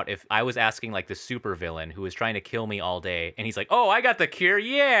sussed out if I was asking like the supervillain who was trying to kill me all day. And he's like, oh, I got the cure.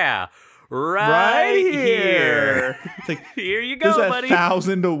 Yeah. Right here. It's like, here you go, buddy. There's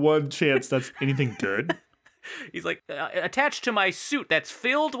 1,000 to 1 chance that's anything good. He's like, attached to my suit that's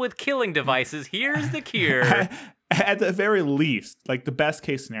filled with killing devices, here's the cure. At the very least, like the best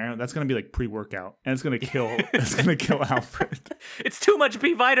case scenario, that's going to be like pre-workout, and it's going to kill Alfred. It's too much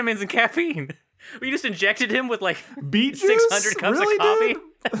B vitamins and caffeine. We just injected him with like beet 600 juice? cups Really,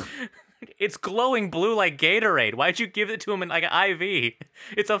 of coffee. It's glowing blue like Gatorade. Why'd you give it to him in like an IV?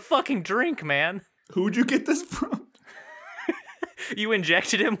 It's a fucking drink, man. Who'd you get this from? You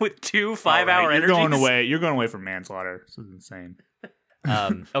injected him with 2 5-hour energies? You're going away from manslaughter. This is insane.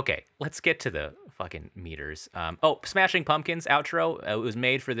 Okay, let's get to the fucking meters. Smashing Pumpkins outro. It was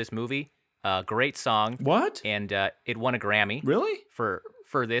made for this movie. Great song. What? And it won a Grammy. Really? For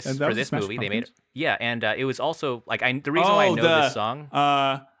this movie, they made it. Pumpkins? Yeah, and it was also like the reason why I know this song.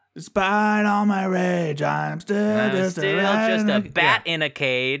 Despite all my rage, I'm still just a bat in a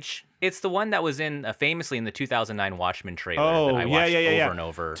cage. It's the one that was famously in the 2009 Watchmen trailer that I watched over and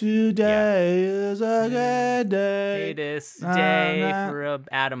over. Today is a good day. This day for an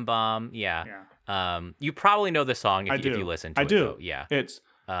atom bomb. Yeah. You probably know the song if you listen to it. I do. Though. Yeah. It's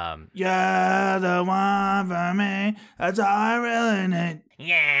you're the one for me. That's all I really need.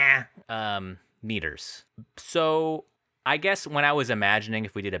 Yeah. Meters. So I guess when I was imagining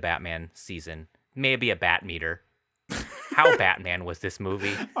if we did a Batman season, maybe a bat meter. How Batman was this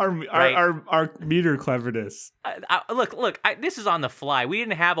movie? Our meter cleverness. Look. This is on the fly. We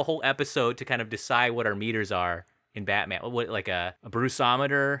didn't have a whole episode to kind of decide what our meters are in Batman. What, like a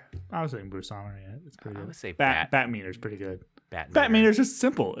Bruceometer? I was saying Bruceometer. Yeah, it's pretty good. I would say Bat meter's pretty good. Bat meter's just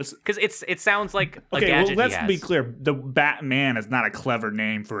simple. Because it sounds like a okay. Gadget Well, let's be clear. The Batman is not a clever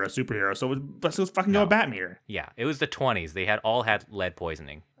name for a superhero. So let's fucking go with Bat meter. Yeah, it was the 20s. They all had lead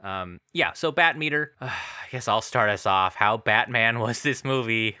poisoning. So Bat meter. I guess I'll start us off. How Batman was this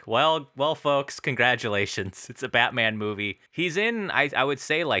movie? Well, folks, congratulations. It's a Batman movie. He's in, I would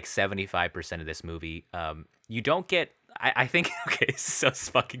say, like 75% of this movie. You don't get. I think, okay, this is so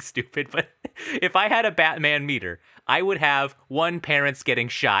fucking stupid, but if I had a Batman meter, I would have one parents getting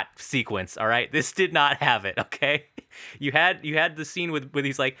shot sequence, all right? This did not have it, okay? You had the scene with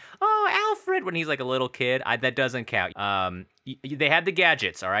he's like, oh, Alfred, when he's like a little kid. That doesn't count. They had the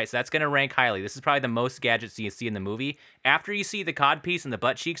gadgets, all right? So that's going to rank highly. This is probably the most gadgets you see in the movie. After you see the codpiece and the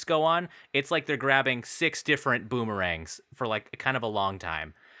butt cheeks go on, it's like they're grabbing 6 different boomerangs for like kind of a long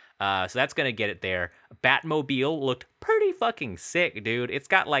time. So that's going to get it there. Batmobile looked pretty fucking sick, dude. It's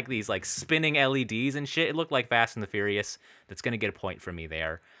got like these like spinning LEDs and shit. It looked like Fast and the Furious. That's going to get a point from me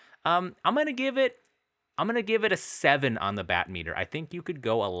there. I'm going to give it a 7 on the bat meter. I think you could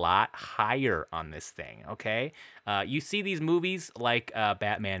go a lot higher on this thing, okay? You see these movies like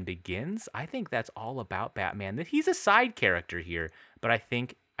Batman Begins. I think that's all about Batman. He's a side character here, but I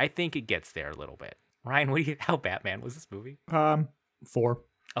think it gets there a little bit. Ryan, how Batman was this movie? 4.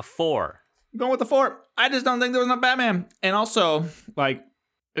 A 4. I'm going with the 4. I just don't think there was enough Batman. And also, like,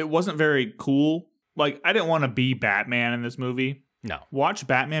 it wasn't very cool. Like, I didn't want to be Batman in this movie. No. Watch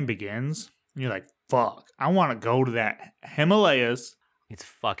Batman Begins, and you're like, fuck, I want to go to that Himalayas. It's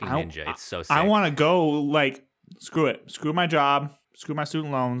fucking ninja. It's so sick. I want to go, like, screw it. Screw my job. Screw my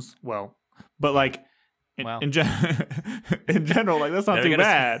student loans. Well, but, like, in general, like, that's not too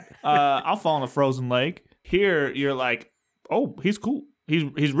bad. I'll fall in a frozen lake. Here, you're like, oh, he's cool.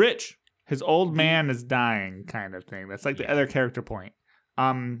 He's rich. His old man is dying, kind of thing. That's like the other character point.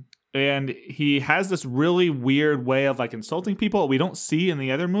 And he has this really weird way of like insulting people we don't see in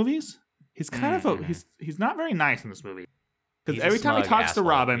the other movies. He's kind of he's not very nice in this movie. Because every time he talks to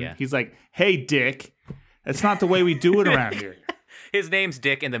Robin, he's like, "Hey, Dick, that's not the way we do it around here." His name's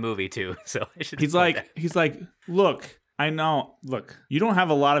Dick in the movie too, so he's like, "Look, I know. Look, you don't have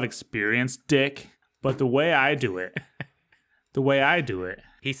a lot of experience, Dick, but the way I do it."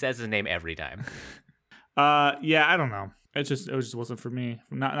 He says his name every time. Yeah, I don't know. It just wasn't for me.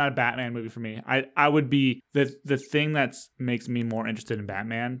 Not a Batman movie for me. I would be the thing that makes me more interested in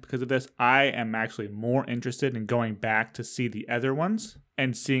Batman because of this. I am actually more interested in going back to see the other ones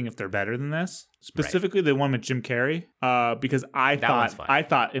and seeing if they're better than this. Specifically, the one with Jim Carrey. Because I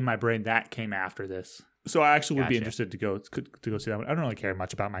thought in my brain that came after this. So I actually would be interested to go see that one. I don't really care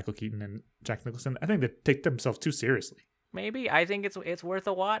much about Michael Keaton and Jack Nicholson. I think they take themselves too seriously. Maybe. I think it's worth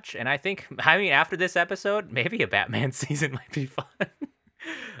a watch. And I mean, after this episode, maybe a Batman season might be fun.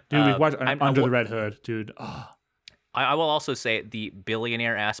 Dude, we watched Under the Red Hood, dude. Oh. I will also say the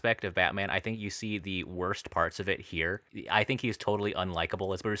billionaire aspect of Batman, I think you see the worst parts of it here. I think he's totally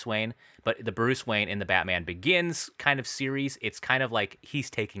unlikable as Bruce Wayne. But the Bruce Wayne in the Batman Begins kind of series, it's kind of like he's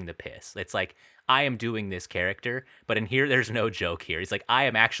taking the piss. It's like, I am doing this character, but in here, there's no joke here. He's like, I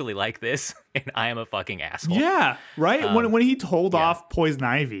am actually like this, and I am a fucking asshole. Yeah, right? When he told off Poison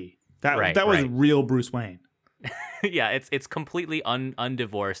Ivy, that was real Bruce Wayne. Yeah, it's completely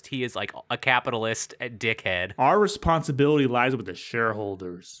undivorced. He is like a capitalist dickhead. Our responsibility lies with the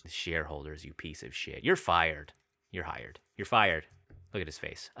shareholders. The shareholders, you piece of shit. You're fired. You're hired. You're fired. Look at his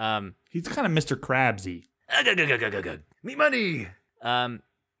face. He's kind of Mr. Krabsy. Me money.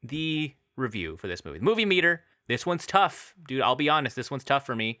 the review for this movie. Movie meter. This one's tough. Dude, I'll be honest. This one's tough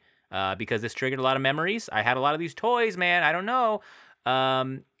for me because this triggered a lot of memories. I had a lot of these toys, man. I don't know.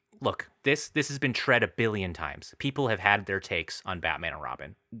 Look, this has been tread a billion times. People have had their takes on Batman and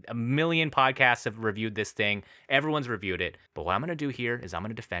Robin. A million podcasts have reviewed this thing. Everyone's reviewed it. But what I'm going to do here is I'm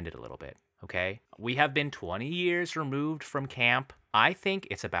going to defend it a little bit, okay? We have been 20 years removed from camp. I think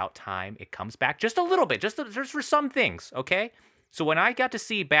it's about time it comes back just a little bit, just for some things, okay? So when I got to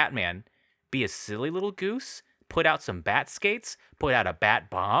see Batman be a silly little goose, put out some bat skates, put out a bat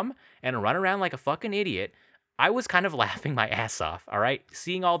bomb, and run around like a fucking idiot, I was kind of laughing my ass off, all right?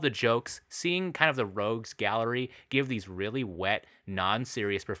 Seeing all the jokes, seeing kind of the rogues gallery give these really wet,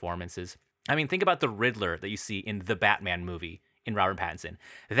 non-serious performances. I mean, think about the Riddler that you see in the Batman movie in Robert Pattinson.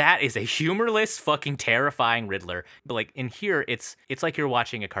 That is a humorless, fucking terrifying Riddler. But like in here, it's like you're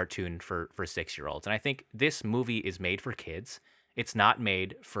watching a cartoon for 6-year-olds. And I think this movie is made for kids. It's not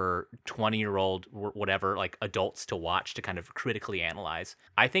made for 20-year-old whatever, like adults to watch to kind of critically analyze.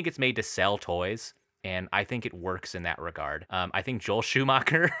 I think it's made to sell toys. And I think it works in that regard. I think Joel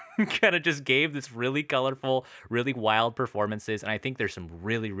Schumacher kind of just gave this really colorful, really wild performances. And I think there's some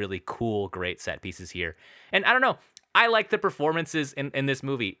really, really cool, great set pieces here. And I don't know. I like the performances in this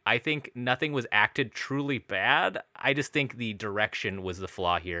movie. I think nothing was acted truly bad. I just think the direction was the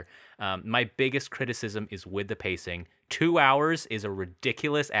flaw here. My biggest criticism is with the pacing. 2 hours is a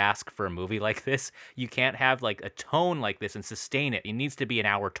ridiculous ask for a movie like this. You can't have like a tone like this and sustain it. It needs to be an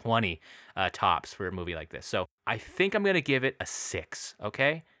hour 20 tops for a movie like this. So I think I'm going to give it a 6,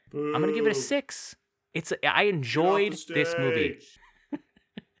 okay? Boo. I'm going to give it a 6. I enjoyed this movie.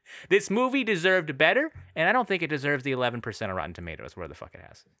 This movie deserved better, and I don't think it deserves the 11% of Rotten Tomatoes, where the fuck it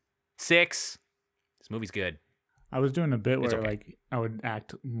has. 6. This movie's good. I was doing a bit where like I would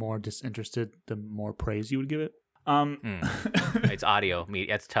act more disinterested the more praise you would give it. It's audio.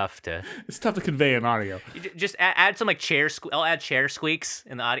 It's tough to. It's tough to convey in audio. Just add some like I'll add chair squeaks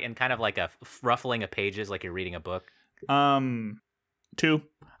in the audio and kind of like a ruffling of pages, like you're reading a book. 2. I'm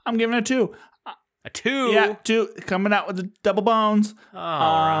giving it a 2. A 2? Yeah, 2. Coming out with the double bones. Oh,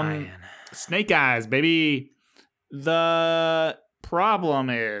 Ryan. Snake eyes, baby. The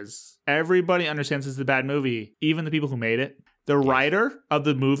problem is everybody understands this is a bad movie, even the people who made it. The writer of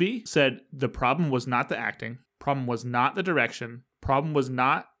the movie said the problem was not the acting. Problem was not the direction. Problem was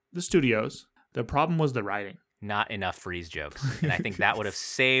not the studios. The problem was the writing. Not enough freeze jokes. And I think that would have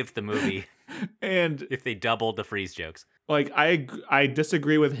saved the movie and if they doubled the freeze jokes. Like, I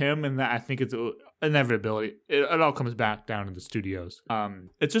disagree with him in that I think it's inevitability. It all comes back down to the studios.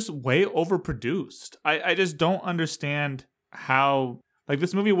 It's just way overproduced. I just don't understand how... Like,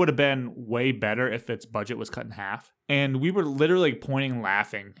 this movie would have been way better if its budget was cut in half. And we were literally pointing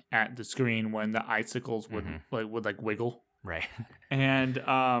laughing at the screen when the icicles would wiggle. Right. And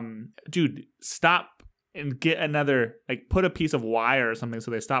dude, stop and get another, like, put a piece of wire or something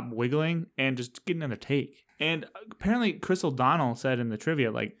so they stop wiggling and just get another take. And apparently Chris O'Donnell said in the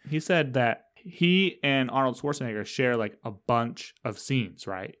trivia, like, he said that he and Arnold Schwarzenegger share like a bunch of scenes,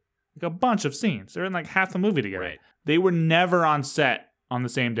 right? Like a bunch of scenes. They're in like half the movie together. Right. They were never on set on the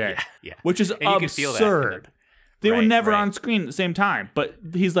same day. Yeah. Which is absurd. They were never on screen at the same time, but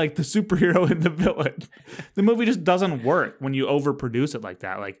he's like the superhero and the villain. The movie just doesn't work when you overproduce it like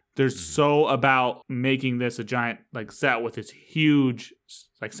that. Like, there's so about making this a giant like set with this huge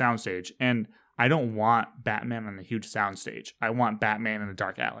like soundstage, and I don't want Batman on a huge soundstage. I want Batman in a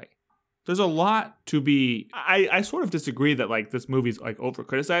dark alley. There's a lot to be... I sort of disagree that like this movie's like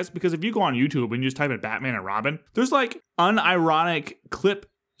over-criticized, because if you go on YouTube and you just type in Batman and Robin, there's like unironic clip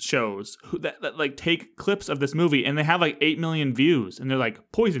shows that like take clips of this movie and they have like 8 million views, and they're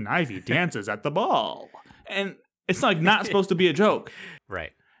like, Poison Ivy dances at the ball. And it's like not supposed to be a joke.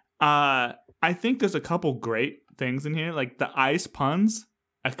 Right. I think there's a couple great things in here, like the ice puns.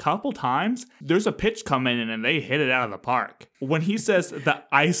 A couple times, there's a pitch coming in and they hit it out of the park. When he says the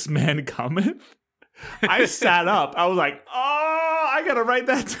Iceman cometh, I sat up. I was like, oh, I gotta write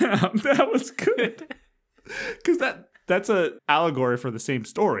that down. That was good. Because that's a allegory for the same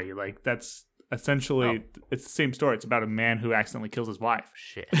story. Like, that's essentially, it's the same story. It's about a man who accidentally kills his wife.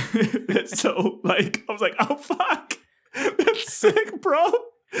 Shit. So, like, I was like, oh, fuck. That's sick, bro.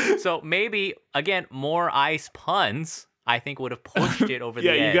 So maybe, again, more ice puns, I think, would have pushed it over the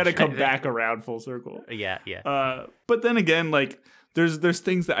edge. Yeah, you got to come back around full circle. Yeah. But then again, like, there's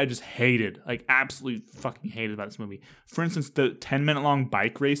things that I just hated, like, absolutely fucking hated about this movie. For instance, the 10-minute long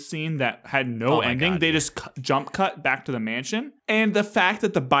bike race scene that had no ending. They just jump cut back to the mansion. And the fact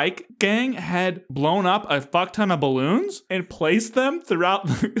that the bike gang had blown up a fuck ton of balloons and placed them throughout,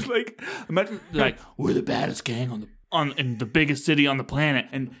 like, imagine, like, we're the baddest gang on the in the biggest city on the planet,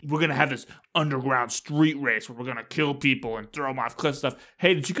 and we're gonna have this underground street race where we're gonna kill people and throw them off cliffs and stuff.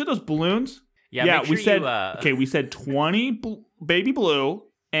 Hey, did you get those balloons? Yeah, make sure we said you, we said 20 baby blue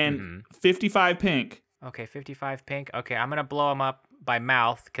and 55 pink. Okay, 55 pink. Okay, I'm gonna blow them up by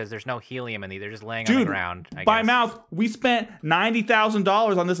mouth because there's no helium in these. They're just laying on the ground. By mouth, we spent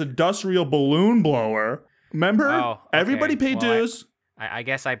 $90,000 on this industrial balloon blower. Remember? Oh, okay. Everybody paid dues. I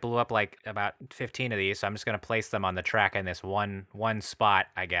guess I blew up like about 15 of these, so I'm just gonna place them on the track in this one spot,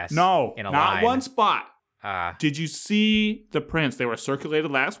 I guess. No, in a not line. one spot. Did you see the prints? They were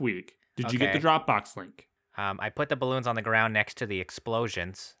circulated last week. Did you get the Dropbox link? I put the balloons on the ground next to the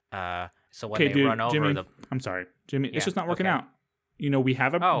explosions. So when they run over Jimmy, I'm sorry, Jimmy. It's just not working out. You know, we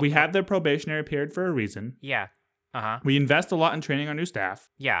have the probationary period for a reason. Yeah. We invest a lot in training our new staff.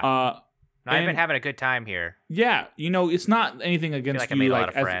 Yeah. I've been having a good time here. Yeah, you know, it's not anything against you,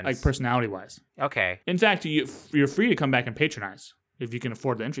 like personality wise. Okay. In fact, you're free to come back and patronize if you can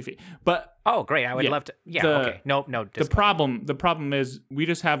afford the entry fee. But great, I would love to. Yeah. Okay. No. The problem is we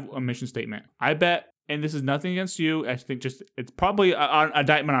just have a mission statement. I bet, and this is nothing against you. I think it's probably an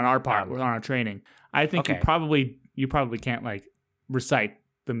indictment on our part on our training. I think you probably can't like recite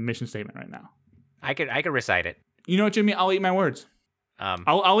the mission statement right now. I could recite it. You know what, Jimmy? I'll eat my words.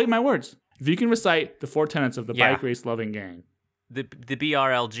 I'll eat my words. If you can recite the 4 tenets of the bike race loving gang, the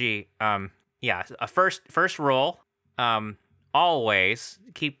BRLG, a first rule, always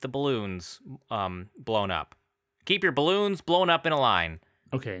keep the balloons blown up. Keep your balloons blown up in a line.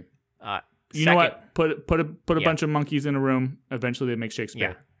 Okay. You know what? Put a bunch of monkeys in a room. Eventually, they make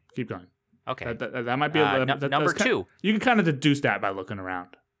Shakespeare. Yeah. Keep going. Okay. That might be number 2. You can kind of deduce that by looking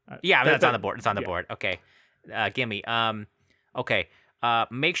around. That's on the board. It's on the board. Okay. Gimme. Okay.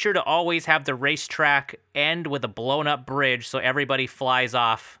 Make sure to always have the racetrack end with a blown up bridge so everybody flies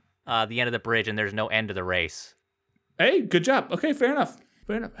off the end of the bridge and there's no end to the race. Hey, good job. Okay, fair enough.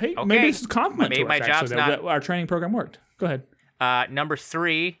 Hey, maybe this is a compliment maybe to my us, job's actually, that our training program worked. Go ahead. Number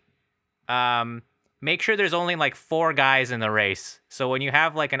 3, make sure there's only like 4 guys in the race. So when you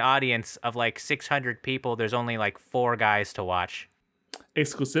have like an audience of like 600 people, there's only like 4 guys to watch.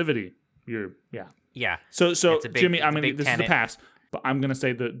 Exclusivity. Yeah. So Jimmy, I mean, this is the pass. But I'm going to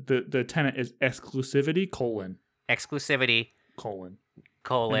say the tenet is exclusivity, Exclusivity, colon.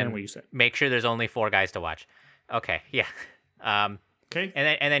 And then what you said. Make sure there's only 4 guys to watch. Okay, yeah. Okay.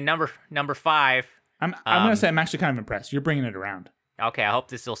 And then number 5. I'm going to say I'm actually kind of impressed. You're bringing it around. Okay, I hope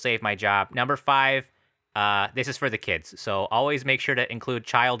this will save my job. Number 5, this is for the kids. So always make sure to include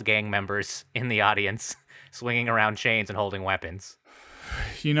child gang members in the audience, swinging around chains and holding weapons.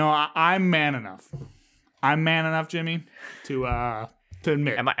 You know, I'm man enough. Jimmy, to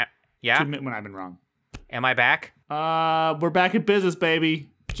admit. To admit when I've been wrong. Am I back? We're back in business, baby.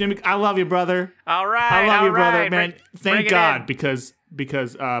 Jimmy, I love you, brother. All right. I love you, brother, man. Thank God, because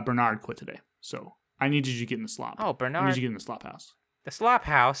Bernard quit today. So I need you to get in the slop. Oh, Bernard. I need you to get in the slop house. The slop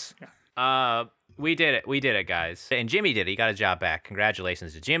house? Yeah. We did it, guys. And Jimmy did it. He got a job back.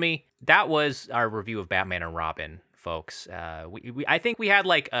 Congratulations to Jimmy. That was our review of Batman and Robin, folks. I think we had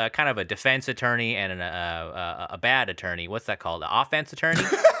like a kind of a defense attorney and a bad attorney. What's that called? An offense attorney?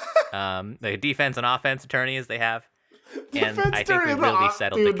 The defense and offense attorney as they have. And I think we really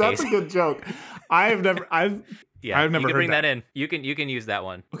settled the case. That's a good joke. I've never you can bring that in. You can use that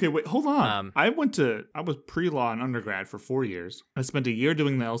one. Okay, wait, hold on. I was pre-law in undergrad for 4 years. I spent a year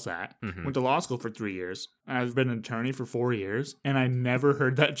doing the LSAT. Went to law school for 3 years. And I've been an attorney for 4 years, and I never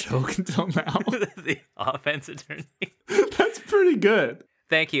heard that joke until now. The offense attorney. That's pretty good.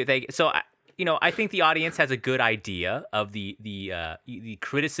 Thank you. So, I think the audience has a good idea of the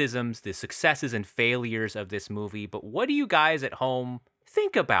criticisms, the successes and failures of this movie. But what do you guys at home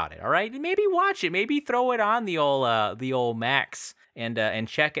think about it? All right, maybe watch it. Maybe throw it on the old Max and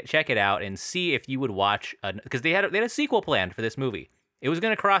check it out and see if you would watch because they had a sequel planned for this movie. It was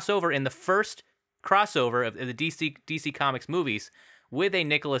going to cross over in the first crossover of the DC Comics movies with a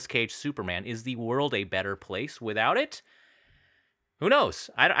Nicolas Cage Superman. Is the world a better place without it? Who knows?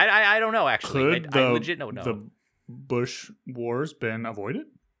 I don't know, actually. I legit don't know. The Bush Wars been avoided?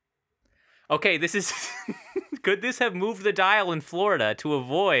 Okay, this is... Could this have moved the dial in Florida to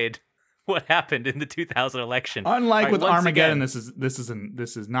avoid what happened in the 2000 election? Unlike with Armageddon, this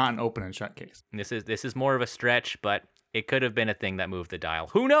is not an open and shut case. This is more of a stretch, but it could have been a thing that moved the dial.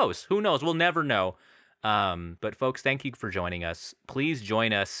 Who knows? We'll never know. But folks, thank you for joining us. Please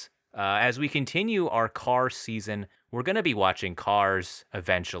join us as we continue our Cars season. We're going to be watching Cars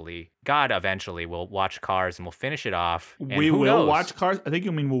eventually. Eventually we'll watch Cars and we'll finish it off. And we will watch Cars? I think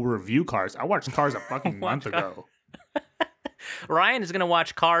you mean we'll review Cars. I watched Cars a fucking month ago. Ryan is going to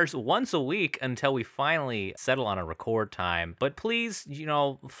watch Cars once a week until we finally settle on a record time. But please,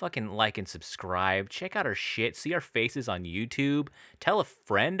 fucking like and subscribe. Check out our shit. See our faces on YouTube. Tell a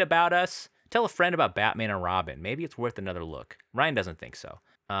friend about us. Tell a friend about Batman and Robin. Maybe it's worth another look. Ryan doesn't think so.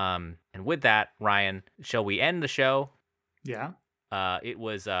 And with that, Ryan, shall we end the show? Yeah. It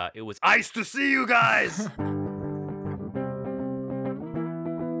was nice to see you guys.